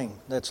warning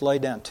that's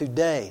laid down.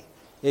 Today,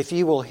 if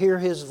you will hear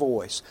His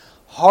voice,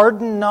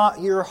 harden not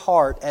your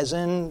heart as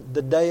in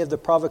the day of the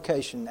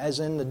provocation, as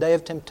in the day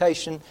of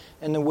temptation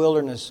in the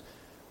wilderness,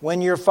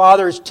 when your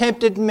fathers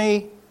tempted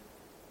me,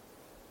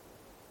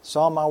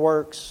 saw my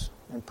works,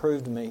 and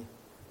proved me,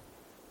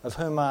 of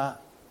whom I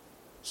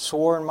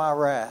swore in my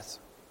wrath,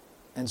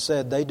 and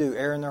said, they do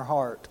err in their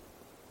heart,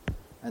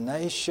 and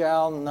they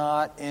shall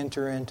not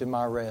enter into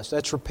my rest.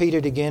 That's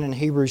repeated again in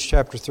Hebrews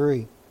chapter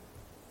 3.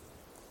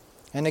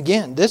 And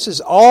again, this is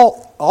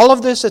all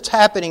of this that's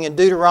happening in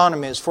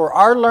Deuteronomy is for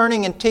our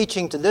learning and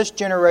teaching to this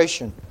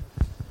generation.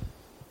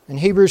 In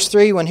Hebrews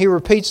 3, when he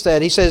repeats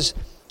that, he says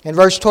in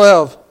verse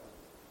 12,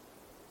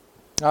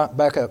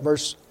 back up,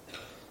 verse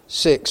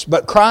 6,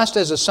 but Christ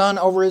as a son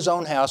over His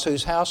own house,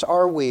 whose house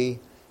are we,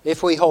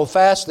 if we hold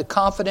fast the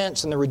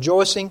confidence and the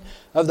rejoicing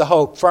of the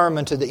hope firm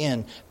unto the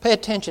end. Pay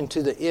attention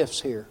to the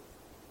ifs here.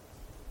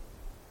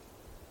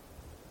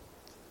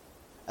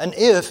 An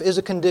if is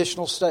a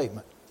conditional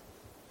statement.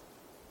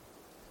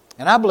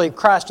 And I believe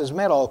Christ has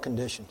met all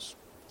conditions.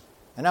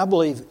 And I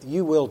believe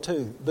you will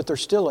too. But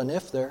there's still an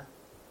if there.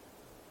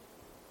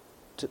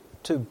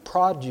 to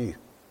prod you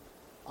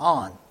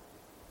on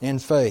in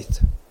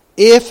faith.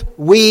 If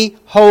we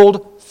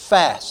hold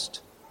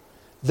fast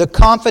the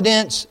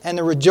confidence and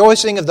the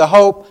rejoicing of the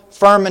hope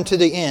firm unto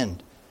the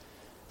end.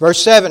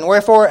 Verse 7,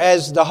 wherefore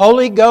as the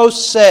Holy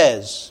Ghost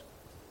says,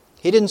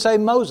 he didn't say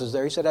Moses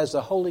there, he said as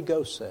the Holy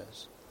Ghost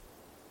says.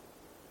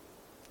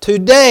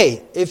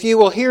 Today, if you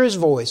will hear His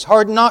voice,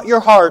 harden not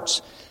your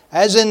hearts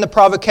as in the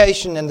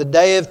provocation in the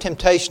day of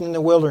temptation in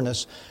the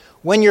wilderness,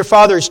 when your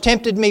fathers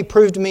tempted me,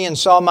 proved me, and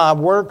saw my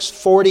works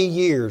 40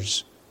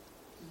 years.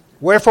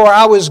 Wherefore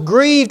I was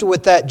grieved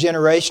with that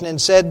generation,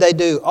 and said, they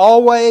do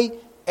always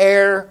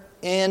err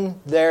in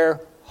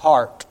their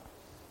heart,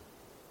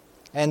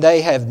 and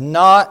they have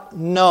not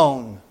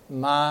known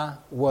my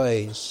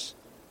ways.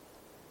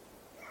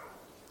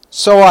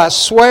 So I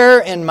swear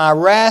in my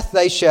wrath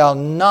they shall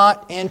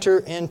not enter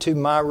into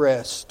my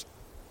rest.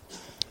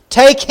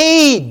 Take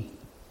heed,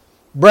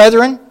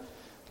 brethren,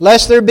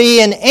 lest there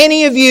be in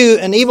any of you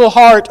an evil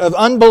heart of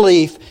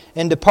unbelief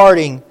in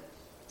departing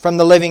from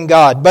the living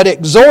God. But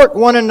exhort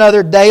one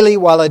another daily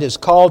while it is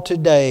called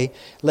today,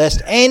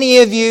 lest any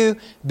of you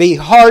be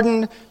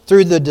hardened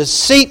through the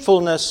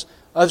deceitfulness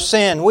of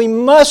sin. We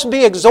must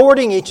be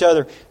exhorting each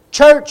other.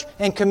 Church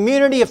and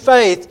community of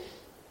faith,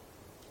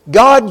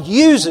 God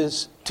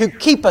uses to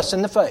keep us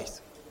in the faith.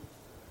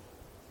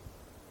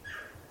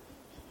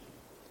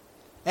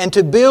 And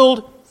to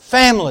build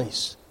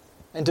families.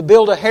 And to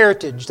build a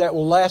heritage that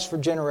will last for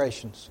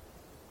generations.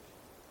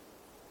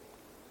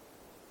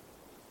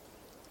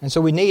 And so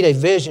we need a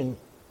vision,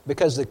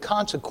 because the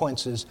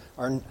consequences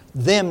are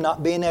them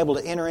not being able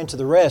to enter into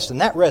the rest. And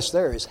that rest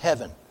there is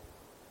heaven.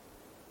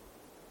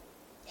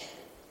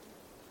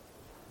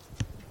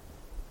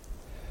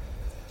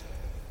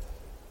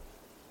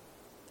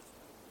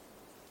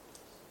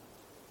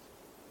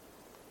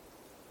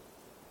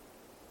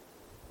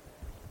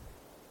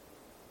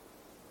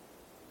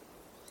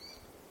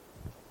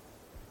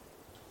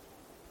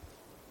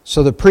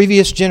 So the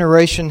previous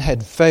generation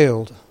had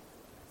failed.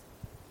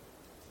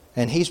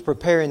 And He's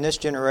preparing this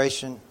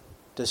generation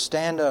to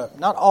stand up.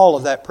 Not all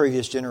of that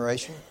previous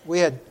generation. We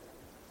had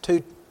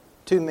two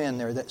men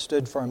there that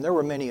stood firm. There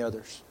were many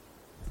others.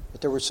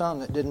 But there were some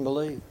that didn't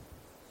believe.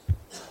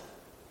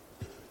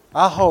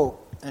 I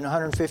hope in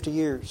 150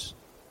 years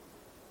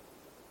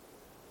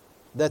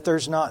that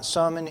there's not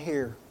some in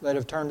here that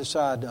have turned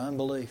aside to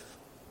unbelief.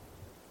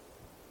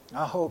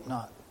 I hope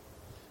not.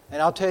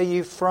 And I'll tell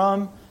you,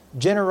 from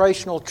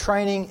generational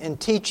training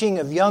and teaching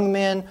of young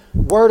men,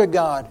 Word of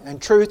God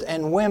and truth,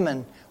 and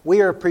women,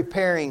 we are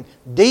preparing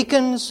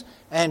deacons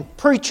and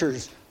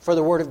preachers for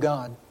the Word of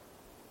God.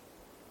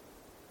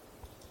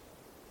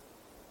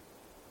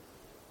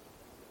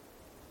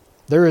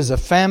 There is a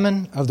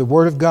famine of the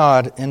Word of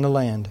God in the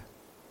land.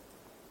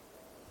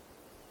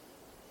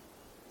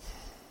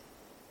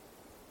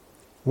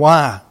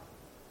 Why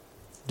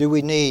do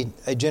we need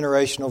a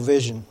generational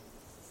vision?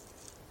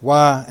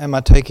 Why am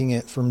I taking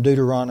it from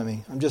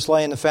Deuteronomy? I'm just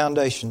laying the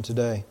foundation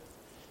today.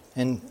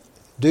 In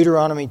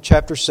Deuteronomy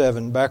chapter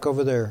 7, back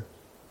over there,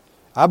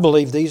 I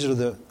believe these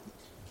are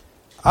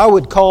I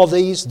would call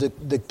these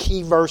the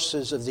key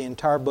verses of the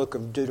entire book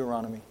of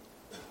Deuteronomy.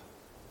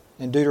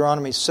 In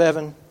Deuteronomy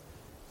 7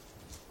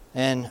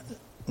 and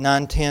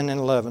 9, 10, and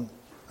 11.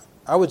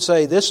 I would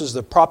say this is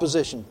the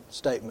proposition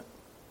statement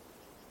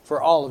for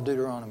all of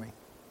Deuteronomy.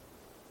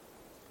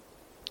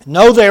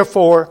 Know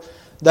therefore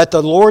that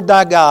the Lord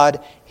thy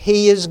God,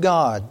 He is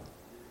God,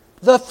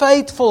 the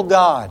faithful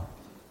God,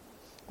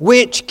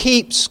 which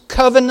keeps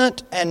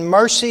covenant and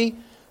mercy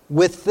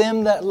with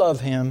them that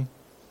love Him,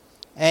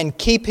 and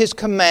keep His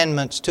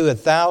commandments to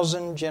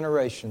 1,000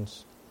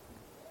 generations,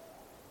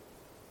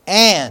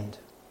 and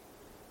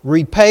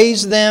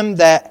repays them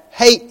that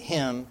hate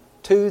Him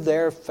to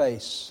their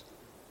face,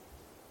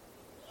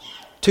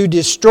 to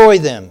destroy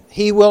them.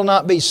 He will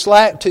not be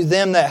slack to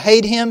them that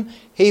hate Him.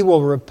 He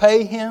will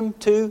repay him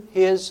to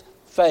his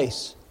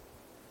face.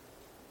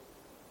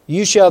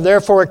 You shall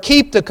therefore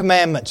keep the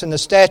commandments and the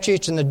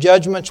statutes and the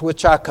judgments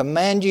which I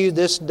command you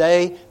this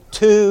day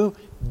to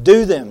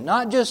do them.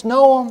 Not just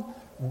know them,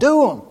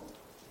 do them.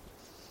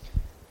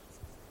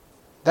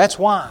 That's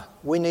why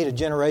we need a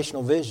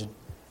generational vision.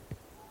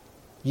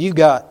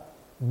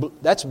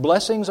 That's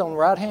blessings on the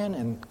right hand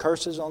and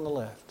curses on the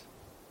left.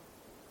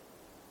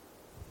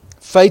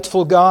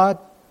 Faithful God,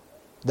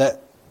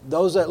 that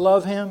those that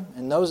love Him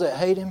and those that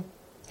hate Him,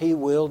 He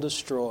will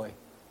destroy.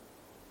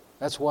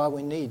 That's why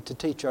we need to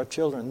teach our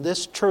children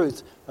this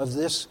truth of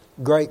this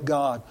great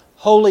God.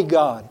 Holy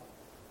God.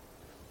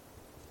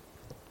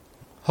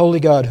 Holy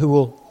God who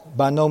will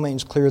by no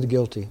means clear the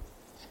guilty.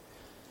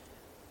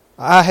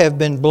 I have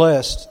been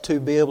blessed to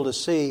be able to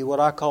see what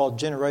I call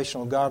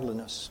generational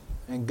godliness,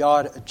 and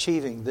God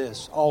achieving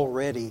this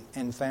already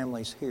in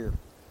families here.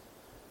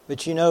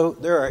 But you know,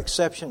 there are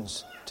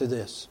exceptions to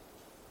this.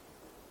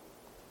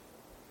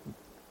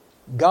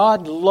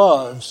 God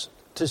loves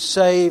to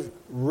save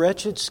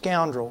wretched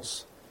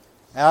scoundrels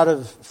out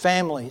of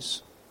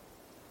families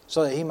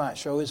so that He might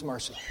show His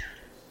mercy.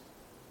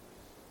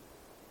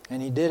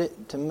 And He did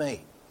it to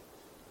me.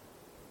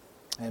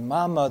 and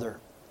my mother.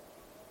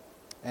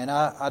 And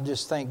I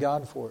just thank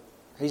God for it.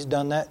 He's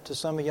done that to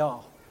some of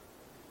y'all.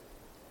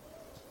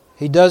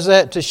 He does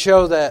that to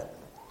show that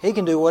He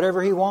can do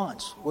whatever He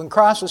wants. When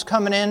Christ was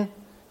coming in,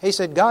 He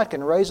said, God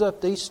can raise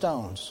up these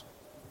stones.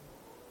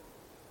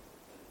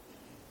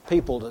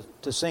 People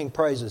to sing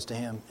praises to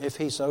Him if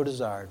He so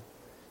desired.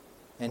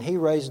 And He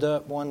raised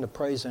up one to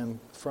praise Him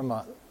from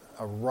a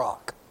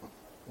rock,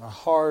 a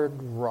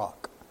hard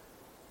rock.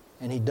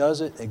 And He does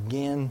it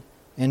again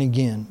and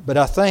again. But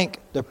I think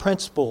the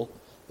principle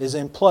is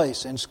in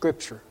place in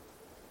Scripture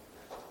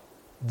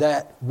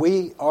that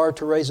we are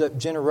to raise up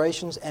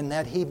generations and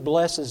that He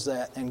blesses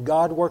that. And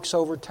God works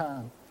over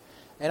time.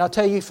 And I'll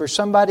tell you, for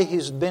somebody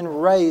who's been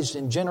raised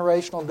in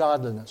generational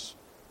godliness,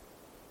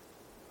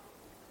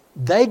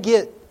 they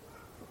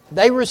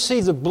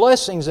receive the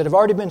blessings that have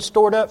already been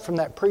stored up from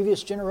that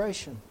previous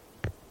generation.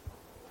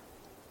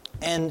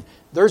 And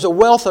there's a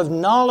wealth of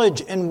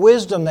knowledge and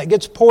wisdom that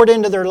gets poured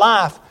into their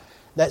life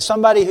that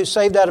somebody who's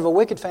saved out of a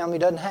wicked family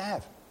doesn't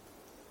have.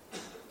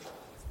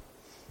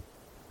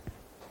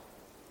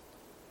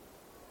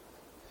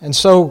 And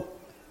so,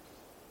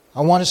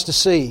 I want us to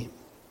see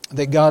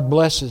that God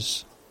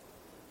blesses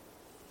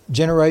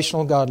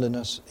generational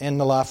godliness in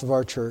the life of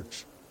our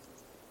church.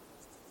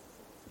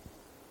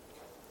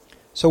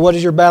 So what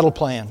is your battle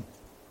plan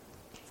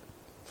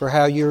for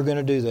how you're going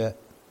to do that?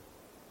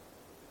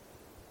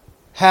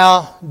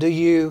 How do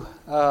you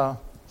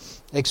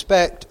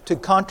expect to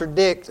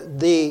contradict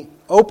the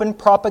open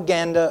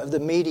propaganda of the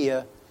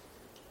media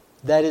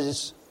that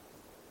is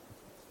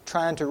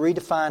trying to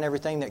redefine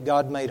everything that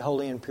God made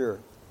holy and pure?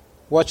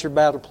 What's your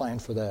battle plan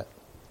for that?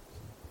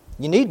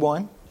 You need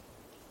one.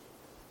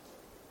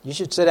 You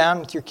should sit down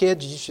with your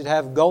kids. You should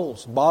have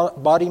goals.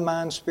 Body,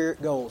 mind,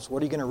 spirit goals.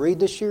 What are you going to read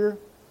this year?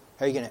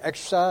 How are you going to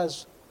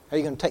exercise? How are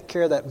you going to take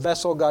care of that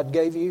vessel God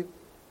gave you?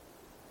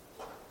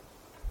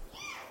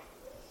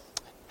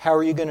 How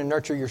are you going to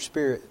nurture your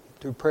spirit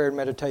through prayer and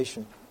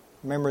meditation,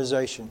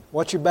 memorization?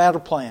 What's your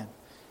battle plan?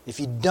 If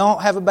you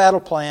don't have a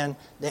battle plan,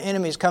 the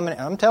enemy's coming in.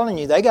 I'm telling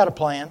you, they got a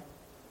plan.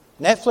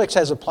 Netflix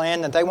has a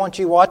plan that they want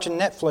you watching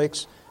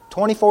Netflix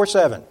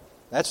 24/7.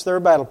 That's their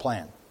battle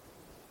plan.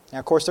 Now,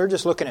 of course, they're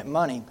just looking at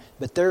money,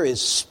 but there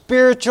is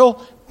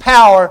spiritual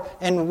power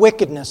and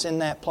wickedness in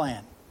that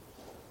plan.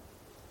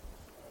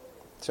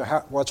 So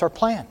what's our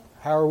plan?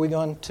 How are we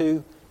going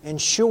to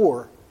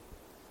ensure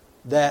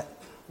that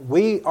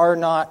we are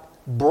not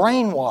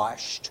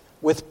brainwashed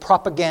with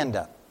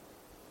propaganda,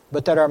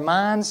 but that our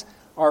minds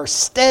are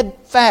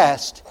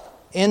steadfast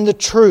in the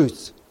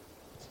truth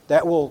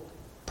that will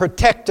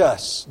protect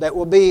us, that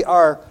will be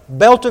our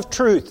belt of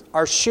truth,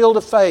 our shield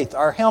of faith,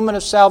 our helmet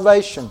of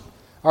salvation,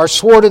 our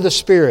sword of the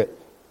Spirit.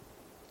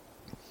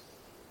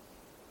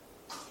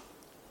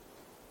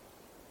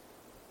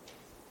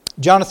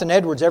 Jonathan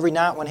Edwards, every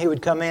night when he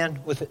would come in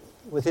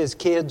with his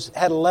kids,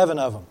 had 11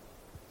 of them.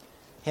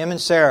 Him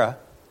and Sarah.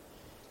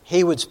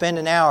 He would spend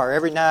an hour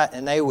every night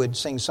and they would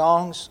sing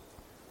songs,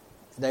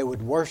 they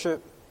would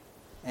worship,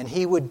 and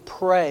he would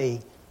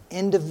pray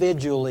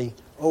individually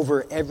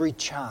over every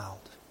child.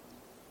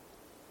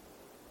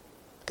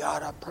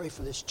 God, I pray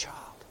for this child.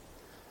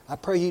 I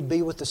pray You'd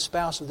be with the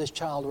spouse of this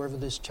child, wherever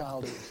this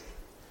child is.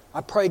 I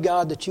pray,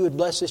 God, that You would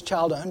bless this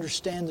child to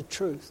understand the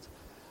truth.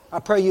 I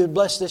pray You would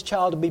bless this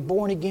child to be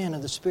born again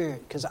of the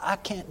Spirit, because I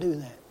can't do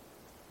that.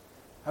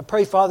 I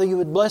pray, Father, You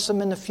would bless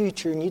them in the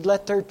future, and You'd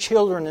let their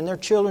children and their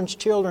children's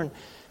children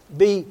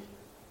be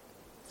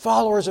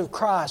followers of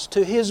Christ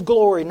to His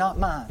glory, not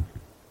mine.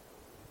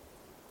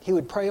 He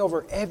would pray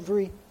over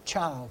every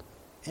child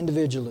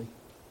individually.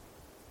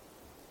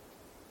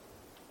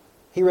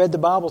 He read the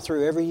Bible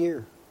through every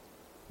year.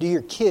 Do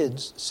your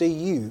kids see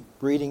you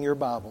reading your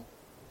Bible?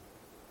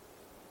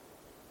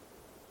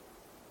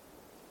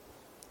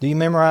 Do you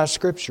memorize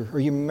Scripture?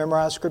 Or you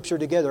memorize Scripture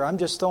together? I'm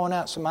just throwing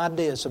out some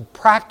ideas, some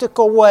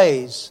practical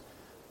ways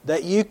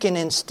that you can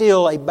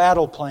instill a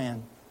battle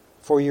plan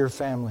for your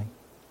family.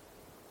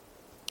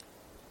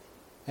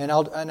 And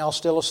I'll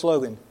steal a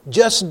slogan.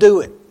 Just do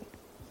it.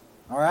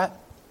 All right?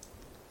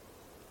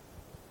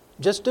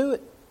 Just do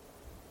it.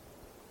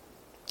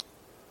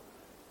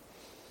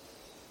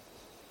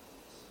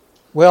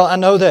 Well, I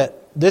know that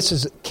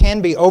this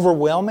can be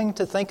overwhelming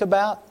to think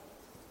about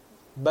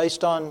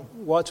based on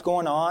what's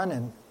going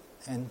on,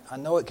 and I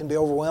know it can be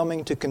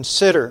overwhelming to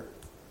consider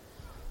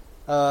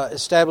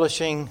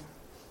establishing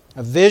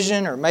a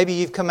vision, or maybe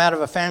you've come out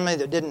of a family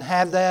that didn't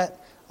have that.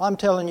 Well, I'm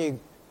telling you,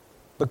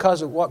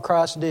 because of what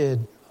Christ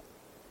did,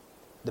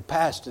 the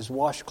past is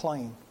washed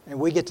clean, and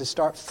we get to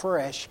start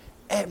fresh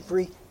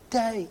every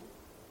day.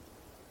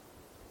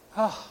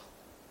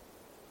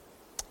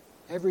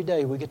 Every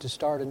day we get to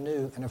start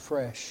anew and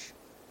afresh.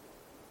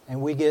 And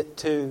we get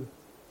to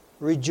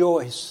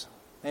rejoice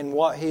in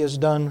what He has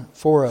done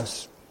for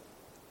us.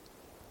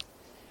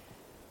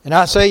 And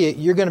I say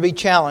you're going to be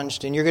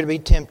challenged and you're going to be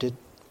tempted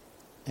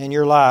in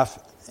your life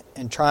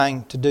in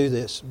trying to do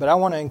this. But I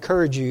want to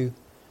encourage you,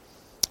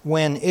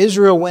 when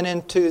Israel went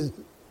into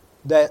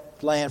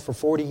that land for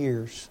 40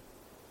 years,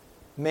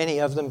 many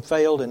of them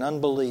failed in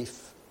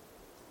unbelief.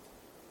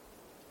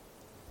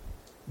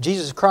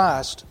 Jesus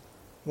Christ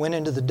went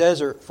into the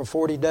desert for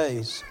 40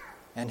 days,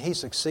 and He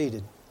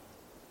succeeded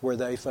where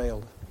they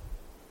failed.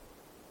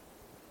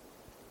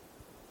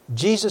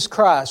 Jesus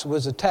Christ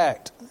was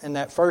attacked in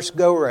that first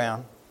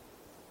go-round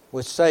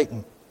with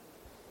Satan.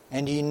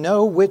 And do you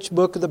know which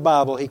book of the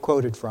Bible He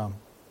quoted from?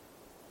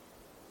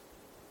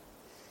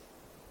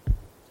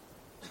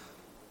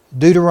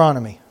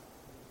 Deuteronomy.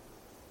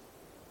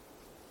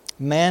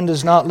 Man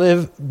does not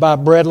live by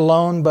bread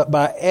alone, but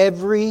by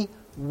every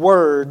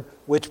word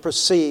which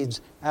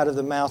proceeds out of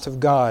the mouth of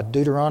God.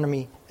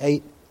 Deuteronomy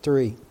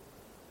 8:3.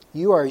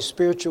 You are a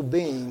spiritual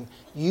being.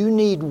 You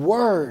need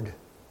Word.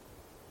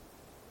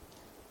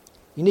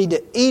 You need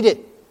to eat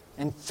it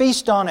and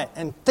feast on it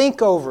and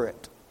think over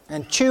it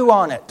and chew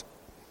on it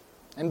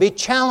and be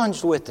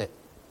challenged with it.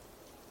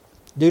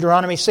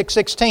 Deuteronomy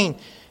 6:16.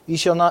 You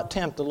shall not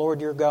tempt the Lord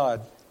your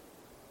God.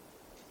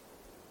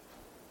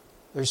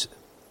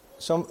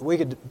 We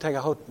could take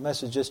a whole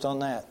message just on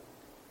that.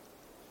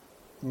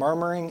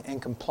 Murmuring and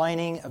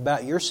complaining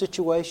about your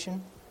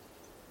situation,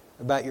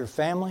 about your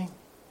family,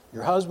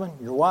 your husband,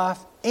 your wife,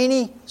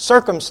 any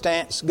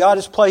circumstance God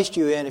has placed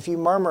you in, if you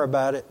murmur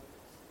about it,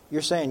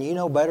 you're saying you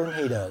know better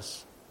than He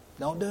does.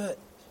 Don't do it.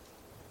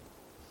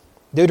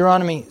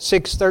 Deuteronomy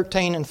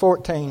 6:13 and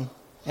 14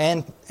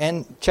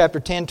 and chapter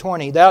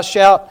 10:20. Thou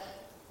shalt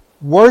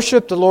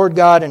worship the Lord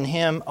God, and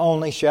Him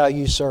only shall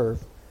you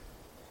serve.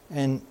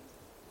 And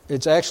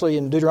it's actually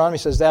in Deuteronomy, it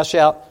says, thou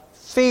shalt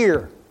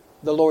fear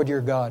the Lord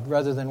your God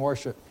rather than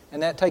worship.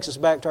 And that takes us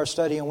back to our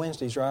study on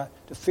Wednesdays, right?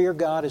 To fear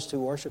God is to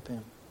worship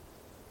Him.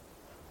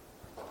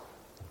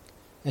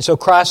 And so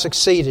Christ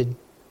succeeded.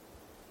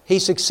 He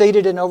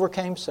succeeded and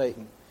overcame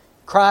Satan.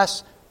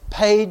 Christ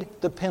paid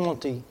the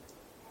penalty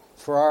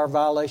for our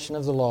violation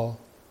of the law.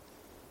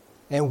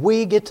 And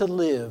we get to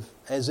live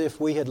as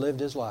if we had lived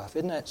His life.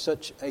 Isn't that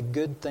such a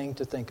good thing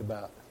to think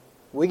about?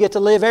 We get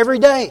to live every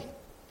day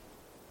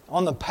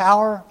on the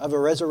power of a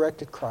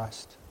resurrected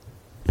Christ.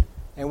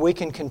 And we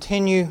can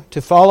continue to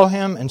follow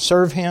Him and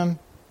serve Him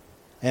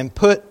and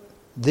put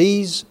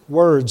these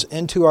words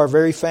into our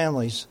very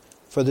families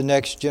for the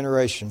next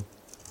generation.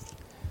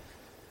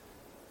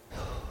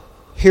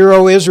 Hear,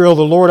 O Israel,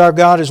 the Lord our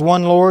God is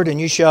one Lord,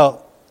 and you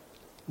shall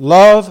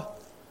love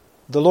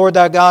the Lord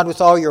thy God with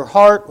all your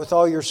heart, with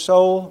all your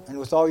soul, and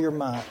with all your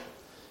might.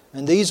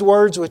 And these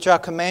words which I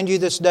command you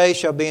this day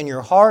shall be in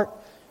your heart,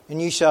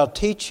 and you shall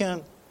teach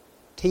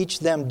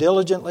them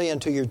diligently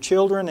unto your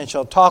children, and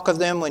shall talk of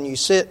them when you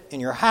sit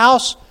in your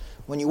house,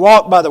 when you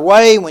walk by the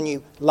way, when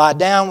you lie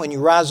down, when you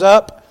rise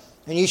up.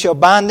 And you shall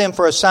bind them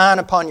for a sign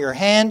upon your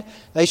hand.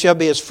 They shall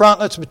be as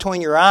frontlets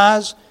between your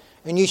eyes.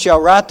 And you shall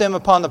write them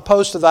upon the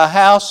posts of thy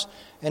house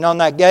and on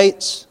thy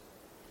gates.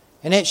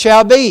 And it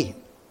shall be,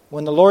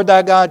 when the Lord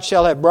thy God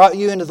shall have brought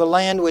you into the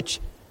land which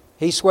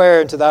He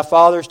sware unto thy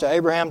fathers, to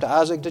Abraham, to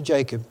Isaac, to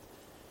Jacob,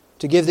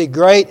 to give thee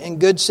great and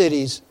good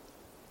cities,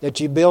 that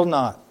you build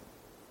not.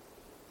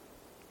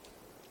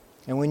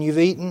 And when you've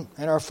eaten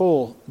and are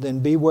full, then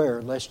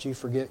beware lest you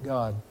forget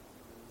God.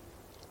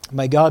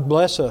 May God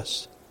bless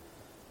us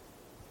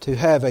to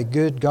have a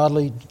good,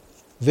 godly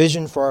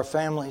vision for our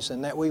families,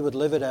 and that we would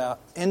live it out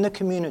in the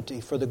community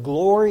for the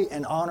glory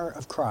and honor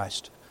of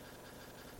Christ.